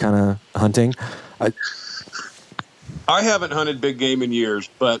big game kind of hunting? I haven't hunted big game in years,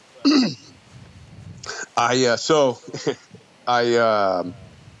 but I've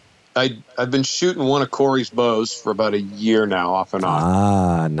been shooting one of Corey's bows for about a year now, off and on.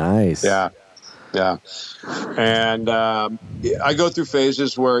 Ah, nice. Yeah. And I go through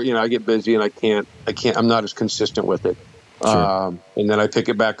phases where I get busy and I can't. I'm not as consistent with it. Sure. And then I pick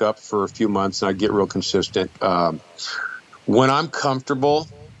it back up for a few months and I get real consistent. When I'm comfortable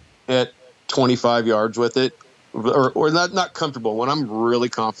at 25 yards with it, or not comfortable, when I'm really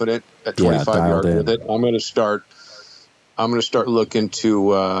confident at 25 yards with it, I'm going to start looking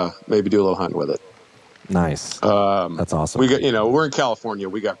to maybe do a little hunting with it. Nice. That's awesome. We got, we're in California.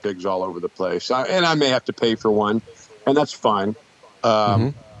 We got pigs all over the place, and I may have to pay for one, and that's fine.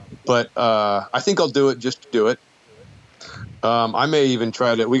 But I think I'll do it just to do it. I may even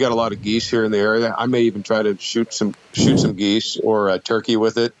try to. We got a lot of geese here in the area. I may even try to shoot some geese or a turkey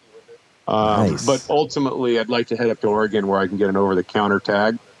with it. Nice. But ultimately, I'd like to head up to Oregon where I can get an over-the-counter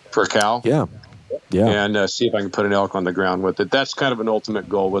tag for a cow. Yeah. And see if I can put an elk on the ground with it. That's kind of an ultimate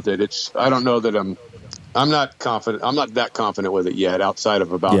goal with it. I don't know that I'm not confident. I'm not that confident with it yet, outside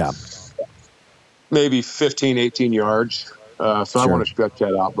of about maybe 15, 18 yards. So sure. I want to stretch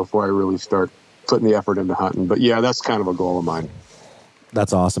that out before I really start putting the effort into hunting. But yeah, that's kind of a goal of mine.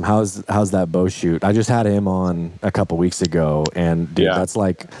 That's awesome. How's that bow shoot? I just had him on a couple weeks ago, and dude, that's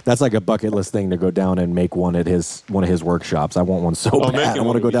like a bucket list thing to go down and make one at one of his workshops. I want one so bad. I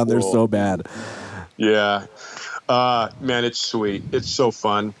want to go down there so bad. Yeah, man, it's sweet. It's so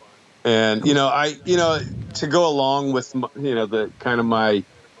fun, and to go along with the kind of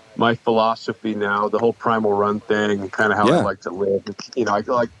my philosophy now, the whole Primal Run thing, and kind of how I like to live.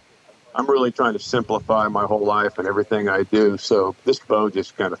 I'm really trying to simplify my whole life and everything I do. So this bow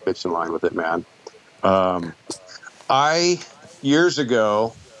just kind of fits in line with it, man. Years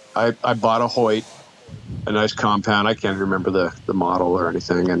ago, I bought a Hoyt, a nice compound. I can't remember the model or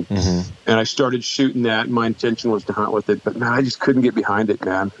anything. And I started shooting that. And my intention was to hunt with it, but man, I just couldn't get behind it,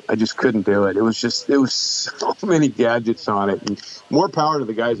 man. I just couldn't do it. It was so many gadgets on it, and more power to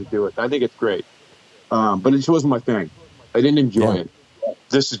the guys that do it. I think it's great. But it just wasn't my thing. I didn't enjoy it.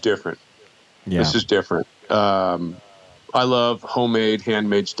 This is different. Yeah. This is different. I love homemade,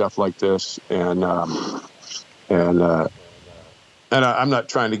 handmade stuff like this, and I'm not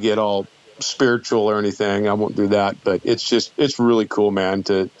trying to get all spiritual or anything. I won't do that, but it's really cool, man.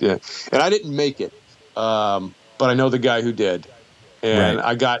 And I didn't make it, but I know the guy who did, and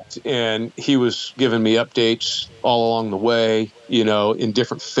and he was giving me updates all along the way, in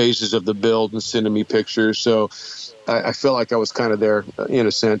different phases of the build and sending me pictures. So I felt like I was kind of there in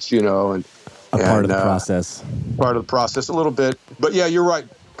a sense, and part of the process. Part of the process a little bit. But yeah, you're right.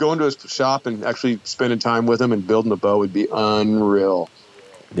 Going to his shop and actually spending time with him and building the bow would be unreal.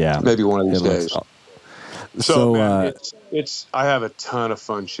 Yeah. Maybe one of these days. So man, I have a ton of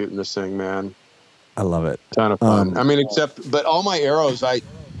fun shooting this thing, man. I love it. Ton of fun. But all my arrows I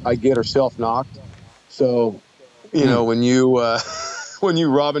get are self-knocked. So, when you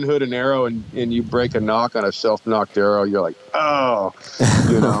Robin Hood an arrow and you break a knock on a self-knocked arrow, you're like, oh,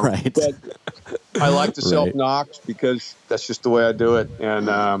 right. But I like the self-knocked because that's just the way I do it. And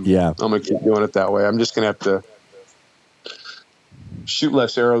I'm going to keep doing it that way. I'm just going to have to shoot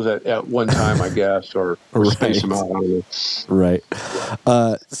less arrows at one time, I guess, or space them out. I don't know. Right.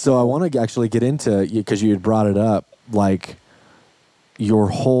 So I want to actually get into, because you had brought it up, like your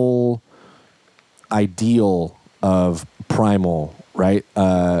whole ideal of Primal, right?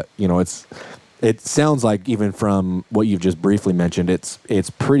 It sounds like, even from what you've just briefly mentioned, it's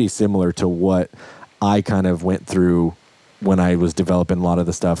pretty similar to what I kind of went through when I was developing a lot of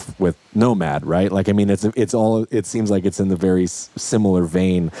the stuff with Nomad, right? Like, it seems like it's in the very similar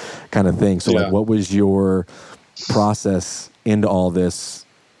vein kind of thing. So like, what was your process into all this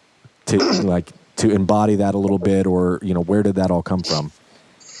to embody that a little bit, or, where did that all come from?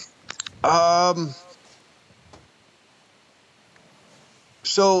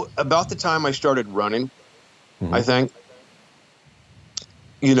 So about the time I started running, I think,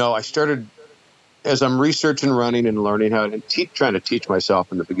 I started, as I'm researching running and learning how to trying to teach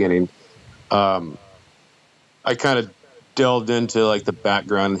myself in the beginning, I kind of delved into like the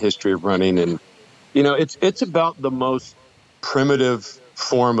background and history of running. And, it's about the most primitive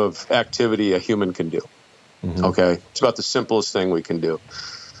form of activity a human can do. Okay. It's about the simplest thing we can do.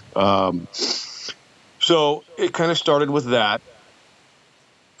 So it kind of started with that.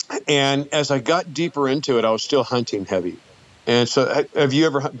 And as I got deeper into it, I was still hunting heavy. And so have you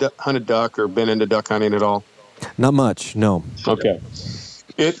ever hunted duck or been into duck hunting at all? Not much, no. Okay.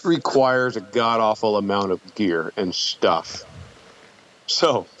 It requires a god-awful amount of gear and stuff.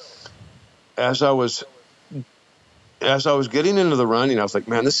 So as I was getting into the running, I was like,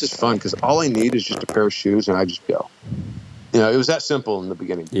 man, this is fun because all I need is just a pair of shoes and I just go. It was that simple in the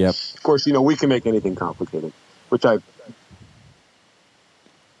beginning. Yep. Of course, we can make anything complicated, which I'm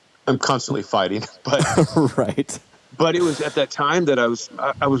constantly fighting. But right. But it was at that time that I was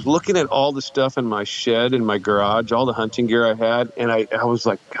looking at all the stuff in my shed, in my garage, all the hunting gear I had, and I was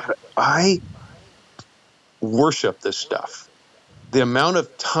like, God, I worship this stuff. The amount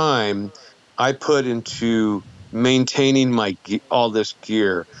of time I put into maintaining all this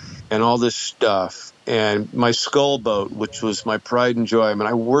gear and all this stuff, and my skull boat, which was my pride and joy. I mean,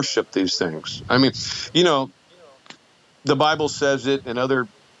 I worship these things. I mean, the Bible says it, and other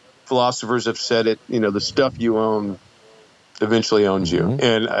philosophers have said it. The stuff you own eventually owns you.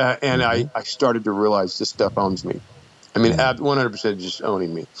 And I started to realize this stuff owns me. I mean, 100% just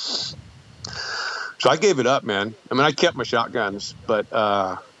owning me. So I gave it up, man. I mean, I kept my shotguns, but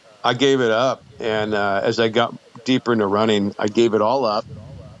I gave it up. And as I got deeper into running, I gave it all up.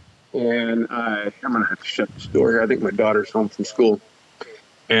 And I'm going to have to shut this door here. I think my daughter's home from school.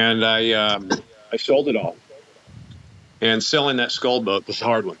 And I sold it all. And selling that skull boat was a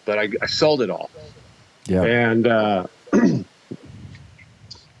hard one, but I sold it all. Yeah. And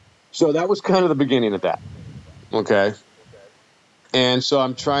so that was kind of the beginning of that. Okay. And so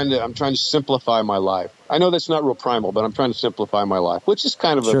I'm trying to simplify my life. I know that's not real primal, but I'm trying to simplify my life, which is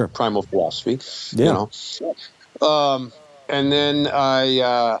kind of a primal philosophy, and then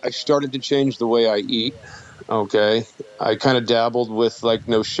I started to change the way I eat. Okay. I kind of dabbled with like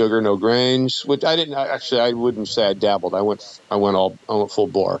no sugar, no grains, which I wouldn't say I dabbled. I went full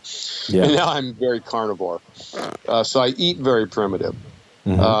bore. Yeah. And now I'm very carnivore. So I eat very primitive.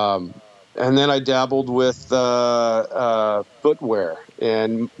 Mm-hmm. And then I dabbled with footwear,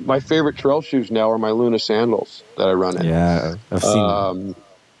 and my favorite trail shoes now are my Luna sandals that I run in. Yeah, I've seen them.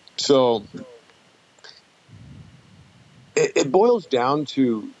 So it boils down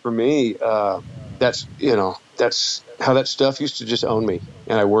to, for me, that's how that stuff used to just own me,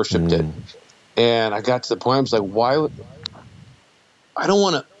 and I worshipped it. And I got to the point I was like, why? I don't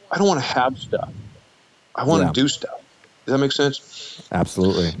want to have stuff. I want to do stuff. Does that make sense?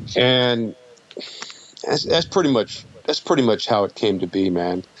 Absolutely. And that's pretty much how it came to be,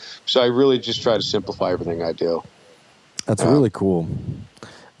 man. So I really just try to simplify everything I do. That's really cool.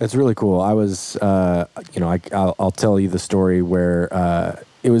 That's really cool. I was, I'll tell you the story where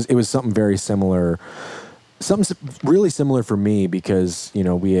it was something very similar, something really similar for me because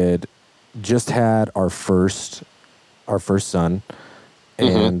we had just had our first son,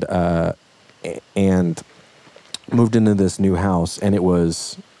 and moved into this new house, and it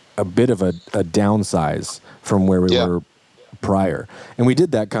was a bit of a downsize from where we were prior. And we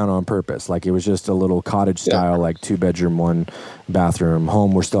did that kind of on purpose. Like it was just a little cottage style, like 2-bedroom, 1-bathroom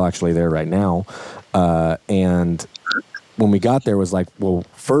home. We're still actually there right now. And when we got there, it was like, well,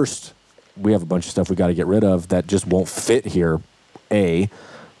 first we have a bunch of stuff we got to get rid of that just won't fit here,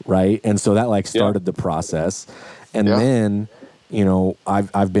 right? And so that started the process. And then,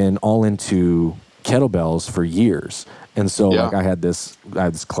 I've been all into kettlebells for years, and so I had this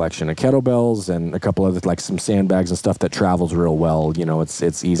collection of kettlebells and a couple of some sandbags and stuff that travels real well.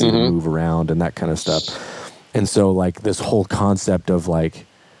 It's easy to move around and that kind of stuff. And so this whole concept of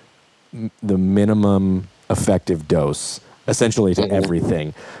the minimum effective dose essentially to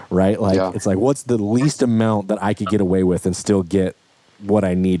everything, right? It's what's the least amount that I could get away with and still get what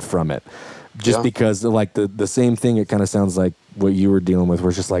I need from it. Just because the same thing, it kind of sounds like what you were dealing with,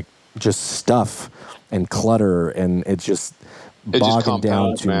 where it's just stuff and clutter, and it's just bogging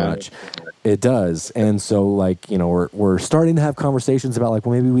down too much. It does. And so we're starting to have conversations about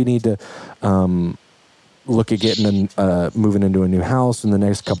well, maybe we need to look at getting moving into a new house in the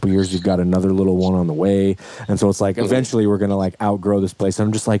next couple of years. You've got another little one on the way, and so it's eventually we're gonna outgrow this place. And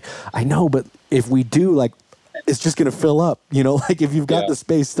I'm just I know, but if we do, it's just going to fill up, if you've got the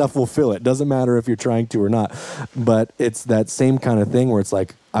space, stuff will fill it. Doesn't matter if you're trying to or not. But it's that same kind of thing where it's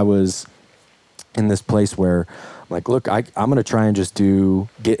I was in this place where I'm look, I'm going to try and just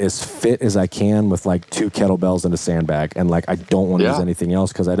get as fit as I can with 2 kettlebells and a sandbag. And I don't want to use anything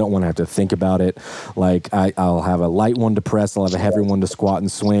else because I don't want to have to think about it. I'll have a light one to press, I'll have a heavy one to squat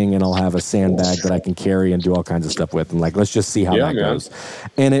and swing, and I'll have a sandbag that I can carry and do all kinds of stuff with. And let's just see how that goes.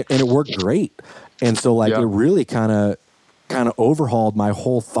 And it worked great. And so it really kind of overhauled my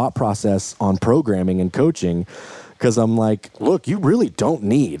whole thought process on programming and coaching, because I'm like, look, you really don't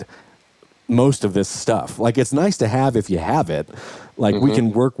need most of this stuff. Like, it's nice to have if you have it. Like, we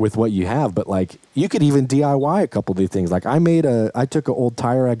can work with what you have, but like, you could even DIY a couple of these things. Like, I took an old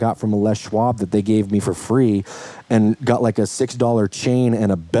tire I got from a Les Schwab that they gave me for free and got like a $6 chain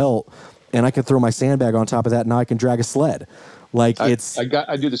and a belt, and I can throw my sandbag on top of that. And now I can drag a sled. Like, I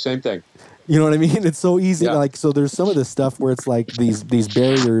do the same thing. You know what I mean? It's so easy. Yeah. Like, so there's some of this stuff where it's like these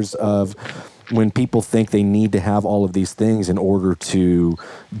barriers of when people think they need to have all of these things in order to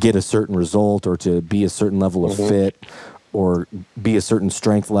get a certain result or to be a certain level of fit or be a certain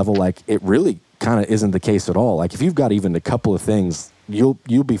strength level. Like, it really kind of isn't the case at all. Like, if you've got even a couple of things, you'll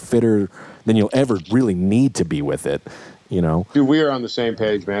be fitter than you'll ever really need to be with it, you know? Dude, we are on the same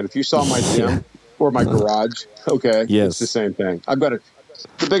page, man. If you saw my gym or my garage, okay, yes. It's the same thing.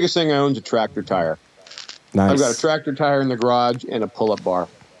 The biggest thing I own is a tractor tire. Nice. I've got a tractor tire in the garage and a pull-up bar.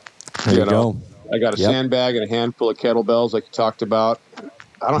 There you go. I got a sandbag and a handful of kettlebells like you talked about.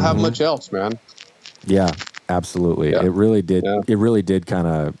 I don't have much else, man. Yeah, absolutely. Yeah. It really did. Yeah. It really did kind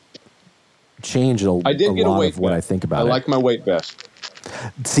of change a lot of what I think about it. I like my weight vest.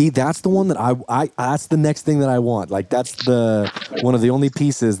 See, that's the one that that's the next thing that I want. Like, that's one of the only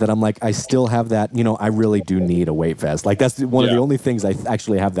pieces that I'm like, I still have that, you know, I really do need a weight vest. Like, that's one of the only things I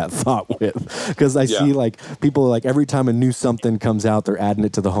actually have that thought with, because I see like people, like, every time a new something comes out, they're adding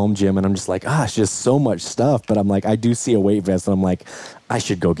it to the home gym, and I'm just like, it's just so much stuff. But I'm like, I do see a weight vest, and I'm like, I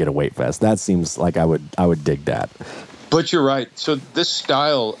should go get a weight vest. That seems like I would dig that. But you're right. So this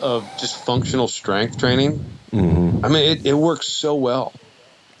style of just functional strength training, I mean, it works so well.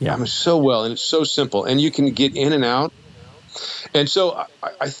 Yeah. I mean, so well, and it's so simple, and you can get in and out. And so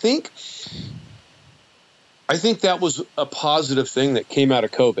I think that was a positive thing that came out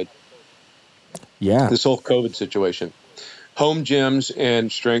of COVID. Yeah. This whole COVID situation. Home gyms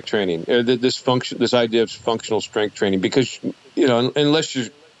and strength training. This idea of functional strength training, because, you know, unless you're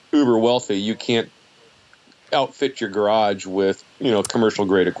uber wealthy, you can't outfit your garage with, you know, commercial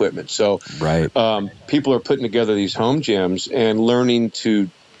grade equipment. So people are putting together these home gyms and learning to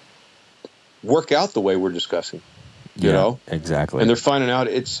work out the way we're discussing, you know? Exactly. And they're finding out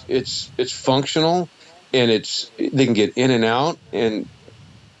it's functional, and they can get in and out, and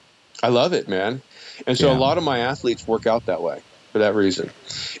I love it, man. And so a lot of my athletes work out that way for that reason.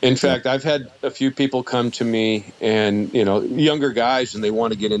 In fact, I've had a few people come to me, and, you know, younger guys, and they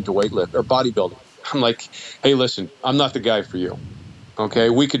want to get into weightlift or bodybuilding. I'm like, hey, listen, I'm not the guy for you. Okay,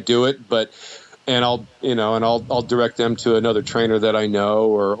 we could do it, and I'll direct them to another trainer that I know,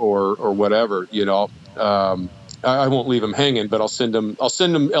 or whatever. You know, I won't leave them hanging, but I'll send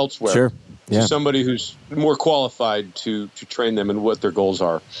them elsewhere. Sure. To somebody who's more qualified to train them and what their goals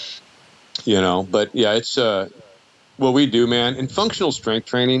are. You know, but yeah, it's what we do, man. And functional strength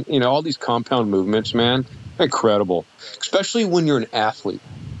training, you know, all these compound movements, man, incredible, especially when you're an athlete.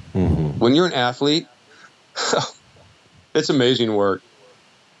 When you're an athlete, it's amazing work.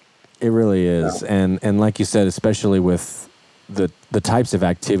 It really is. Yeah. And like you said, especially with the types of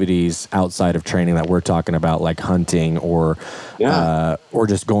activities outside of training that we're talking about, like hunting or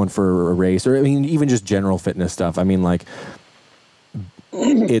just going for a race, or I mean, even just general fitness stuff. I mean, like,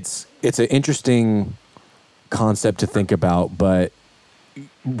 it's an interesting concept to think about, but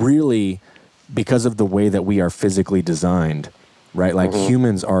really, because of the way that we are physically designed, right? Like,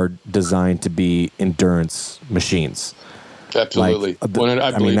 humans are designed to be endurance machines. Absolutely.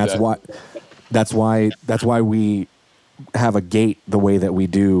 Like, that's why we have a gait the way that we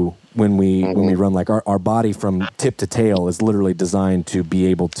do when we run. Like, our body from tip to tail is literally designed to be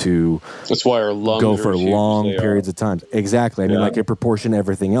able to. That's why our lungs go for long periods of time. Exactly. I mean, like, in proportion to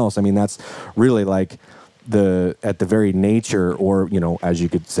everything else. I mean, that's really like at the very nature, or, you know, as you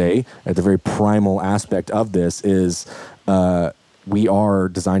could say, at the very primal aspect of this is, we are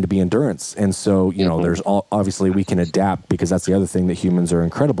designed to be endurance. And so, you know, there's obviously we can adapt, because that's the other thing that humans are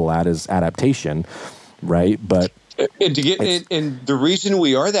incredible at, is adaptation, right? But and the reason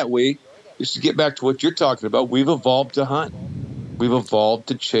we are that way is to get back to what you're talking about. We've evolved to hunt. We've evolved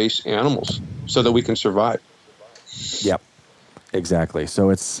to chase animals so that we can survive. Yep, exactly.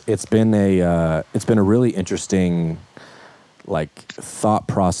 So it's been a really interesting, like, thought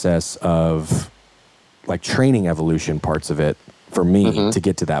process of, like, training evolution parts of it for me to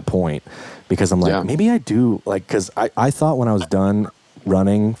get to that point, because I'm like, maybe I do, like, because I thought when I was done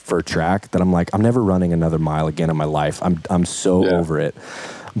running for track that I'm like, I'm never running another mile again in my life. I'm so over it.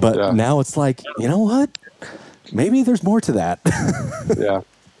 But now it's like, you know what? Maybe there's more to that. Yeah.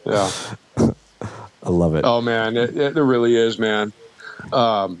 I love it. Oh man, there really is, man.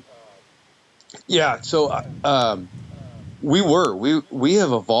 So we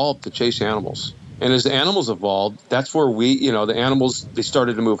have evolved to chase animals. And as the animals evolved, that's where the animals, they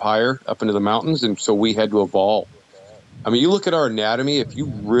started to move higher up into the mountains. And so we had to evolve. I mean, you look at our anatomy, if you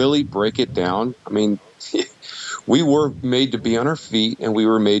really break it down, I mean, we were made to be on our feet, and we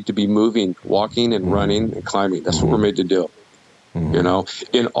were made to be moving, walking and running and climbing. That's what we're made to do,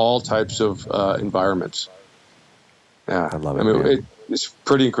 in all types of environments. Yeah. I love it. I mean, it's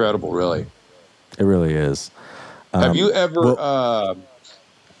pretty incredible, really. It really is. Have you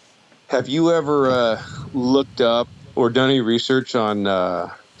ever looked up or done any research on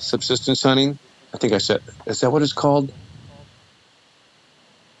subsistence hunting? I think is that what it's called?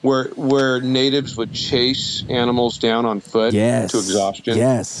 Where natives would chase animals down on foot to exhaustion.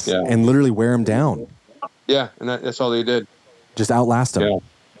 Yes. Yeah. And literally wear them down. Yeah. And that's all they did. Just outlast them.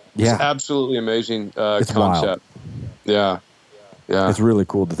 Yeah. It's absolutely amazing it's concept. Wild. Yeah. Yeah. It's really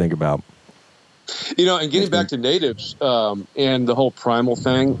cool to think about. And getting back to natives and the whole primal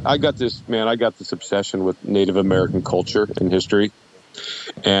thing, I got this obsession with Native American culture and history.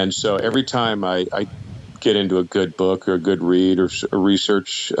 And so every time I get into a good book or a good read or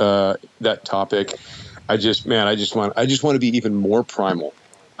research that topic, I just want to be even more primal.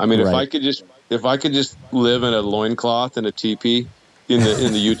 I mean, if I could just live in a loincloth and a teepee in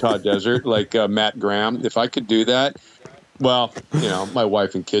the Utah desert, like Matt Graham, if I could do that, well, my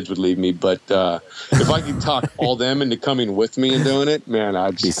wife and kids would leave me, but if I could talk all them into coming with me and doing it, man,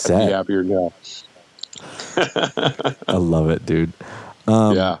 I'd be happier now. I love it, dude.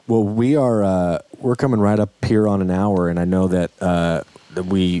 Yeah. Well, we're coming right up here on an hour, and I know that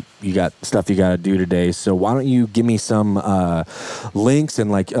you got stuff you got to do today. So why don't you give me some links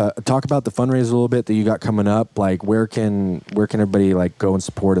and talk about the fundraiser a little bit that you got coming up? Like where can everybody go and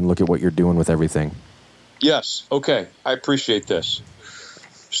support and look at what you're doing with everything? Yes. Okay. I appreciate this.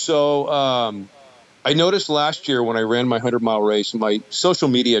 So I noticed last year when I ran my 100-mile race, my social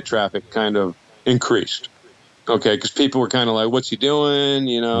media traffic kind of increased. Okay, because people were kind of like, what's he doing?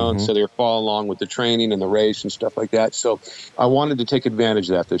 And so they were following along with the training and the race and stuff like that. So I wanted to take advantage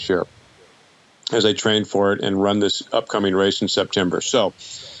of that this year as I trained for it and run this upcoming race in September. So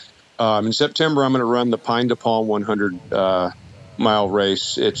in September, I'm going to run the Pine to Palm 100-mile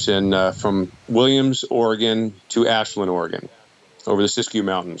race. It's in from Williams, Oregon to Ashland, Oregon, over the Siskiyou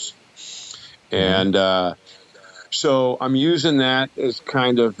Mountains. And so I'm using that as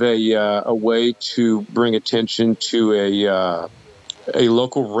kind of a way to bring attention to a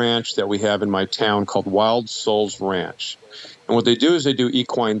local ranch that we have in my town called Wild Souls Ranch. And what they do is they do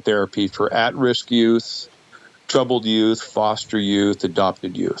equine therapy for at-risk youth, troubled youth, foster youth,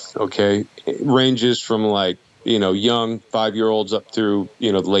 adopted youth. Okay, it ranges from young 5-year-olds up through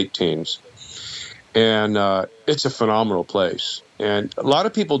the late teens. And it's a phenomenal place. And a lot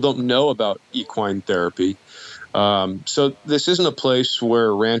of people don't know about equine therapy. So this isn't a place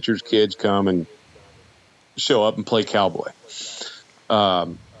where ranchers' kids come and show up and play cowboy.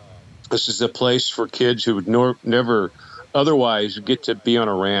 This is a place for kids who would never otherwise get to be on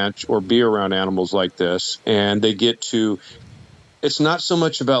a ranch or be around animals like this. And they get to, it's not so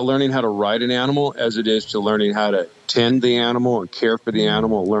much about learning how to ride an animal as it is to learning how to tend the animal and care for the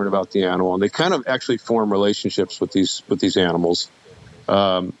animal and learn about the animal. And they kind of actually form relationships with these animals.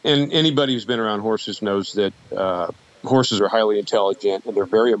 And anybody who's been around horses knows that horses are highly intelligent and they're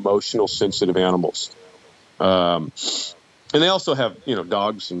very emotional, sensitive animals. And they also have,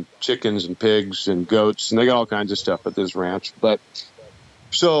 dogs and chickens and pigs and goats, and they got all kinds of stuff at this ranch. But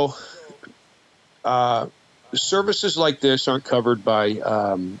so services like this aren't covered by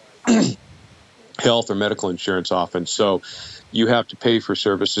health or medical insurance often. So you have to pay for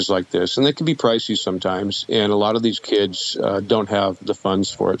services like this, and they can be pricey sometimes. And a lot of these kids don't have the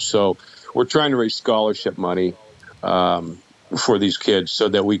funds for it. So we're trying to raise scholarship money for these kids so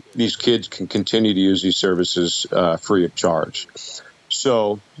that these kids can continue to use these services free of charge.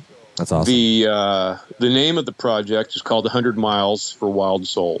 So that's awesome. The name of the project is called 100 Miles for Wild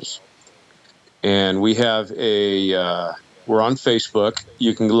Souls. And we have we're on Facebook.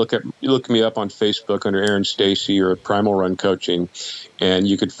 You can look me up on Facebook under Aaron STACY or Primal Run Coaching, and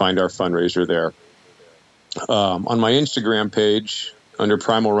you could find our fundraiser there. On my Instagram page under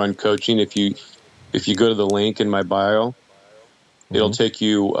Primal Run Coaching, if you go to the link in my bio, it'll take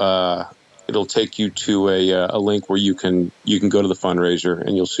you to a link where you can go to the fundraiser,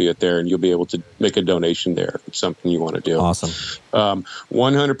 and you'll see it there, and you'll be able to make a donation there if it's something you want to do. Awesome.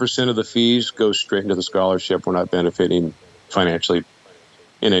 100% of the fees go straight into the scholarship. We're not benefiting financially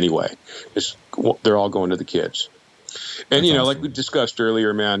in any way. They're all going to the kids. And, That's awesome. Like we discussed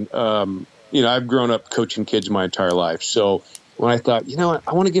earlier, man, I've grown up coaching kids my entire life. So when I thought,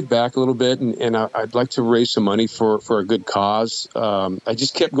 I want to give back a little bit and I'd like to raise some money for a good cause, I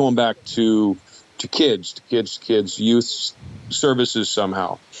just kept going back to kids, youth services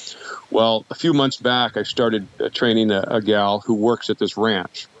somehow. Well, a few months back, I started training a gal who works at this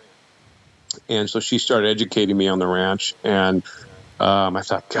ranch. And so she started educating me on the ranch. And I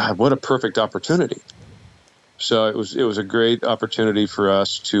thought, God, what a perfect opportunity. So it was a great opportunity for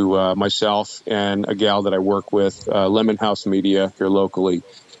us to, myself and a gal that I work with, Lemon House Media here locally.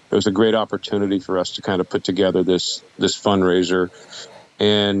 It was a great opportunity for us to kind of put together this fundraiser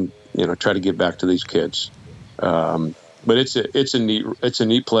and, try to give back to these kids. But it's a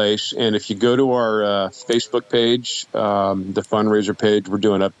neat place. And if you go to our Facebook page, the fundraiser page, we're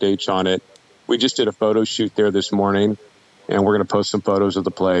doing updates on it. We just did a photo shoot there this morning, and we're going to post some photos of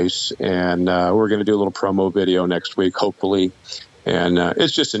the place. And we're going to do a little promo video next week, hopefully. And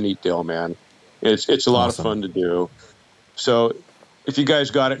it's just a neat deal, man. It's a lot of fun to do. So if you guys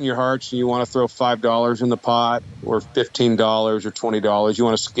got it in your hearts and you want to throw $5 in the pot or $15 or $20, you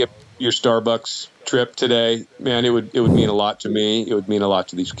want to skip your Starbucks trip today, man, it would mean a lot to me. It would mean a lot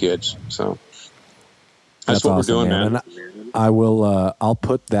to these kids. So that's what awesome, we're doing, man. And I will, I'll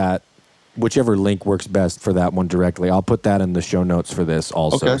put that, whichever link works best for that one directly. I'll put that in the show notes for this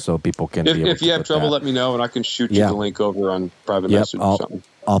also, so people can. If you have trouble, let me know, and I can shoot you the link over on private message or something.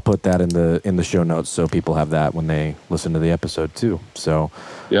 I'll put that in the show notes so people have that when they listen to the episode too. So,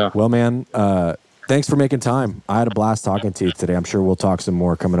 well, man, thanks for making time. I had a blast talking to you today. I'm sure we'll talk some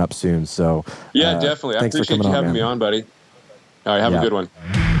more coming up soon. So, definitely. I appreciate you having me on, buddy. All right, have a good one.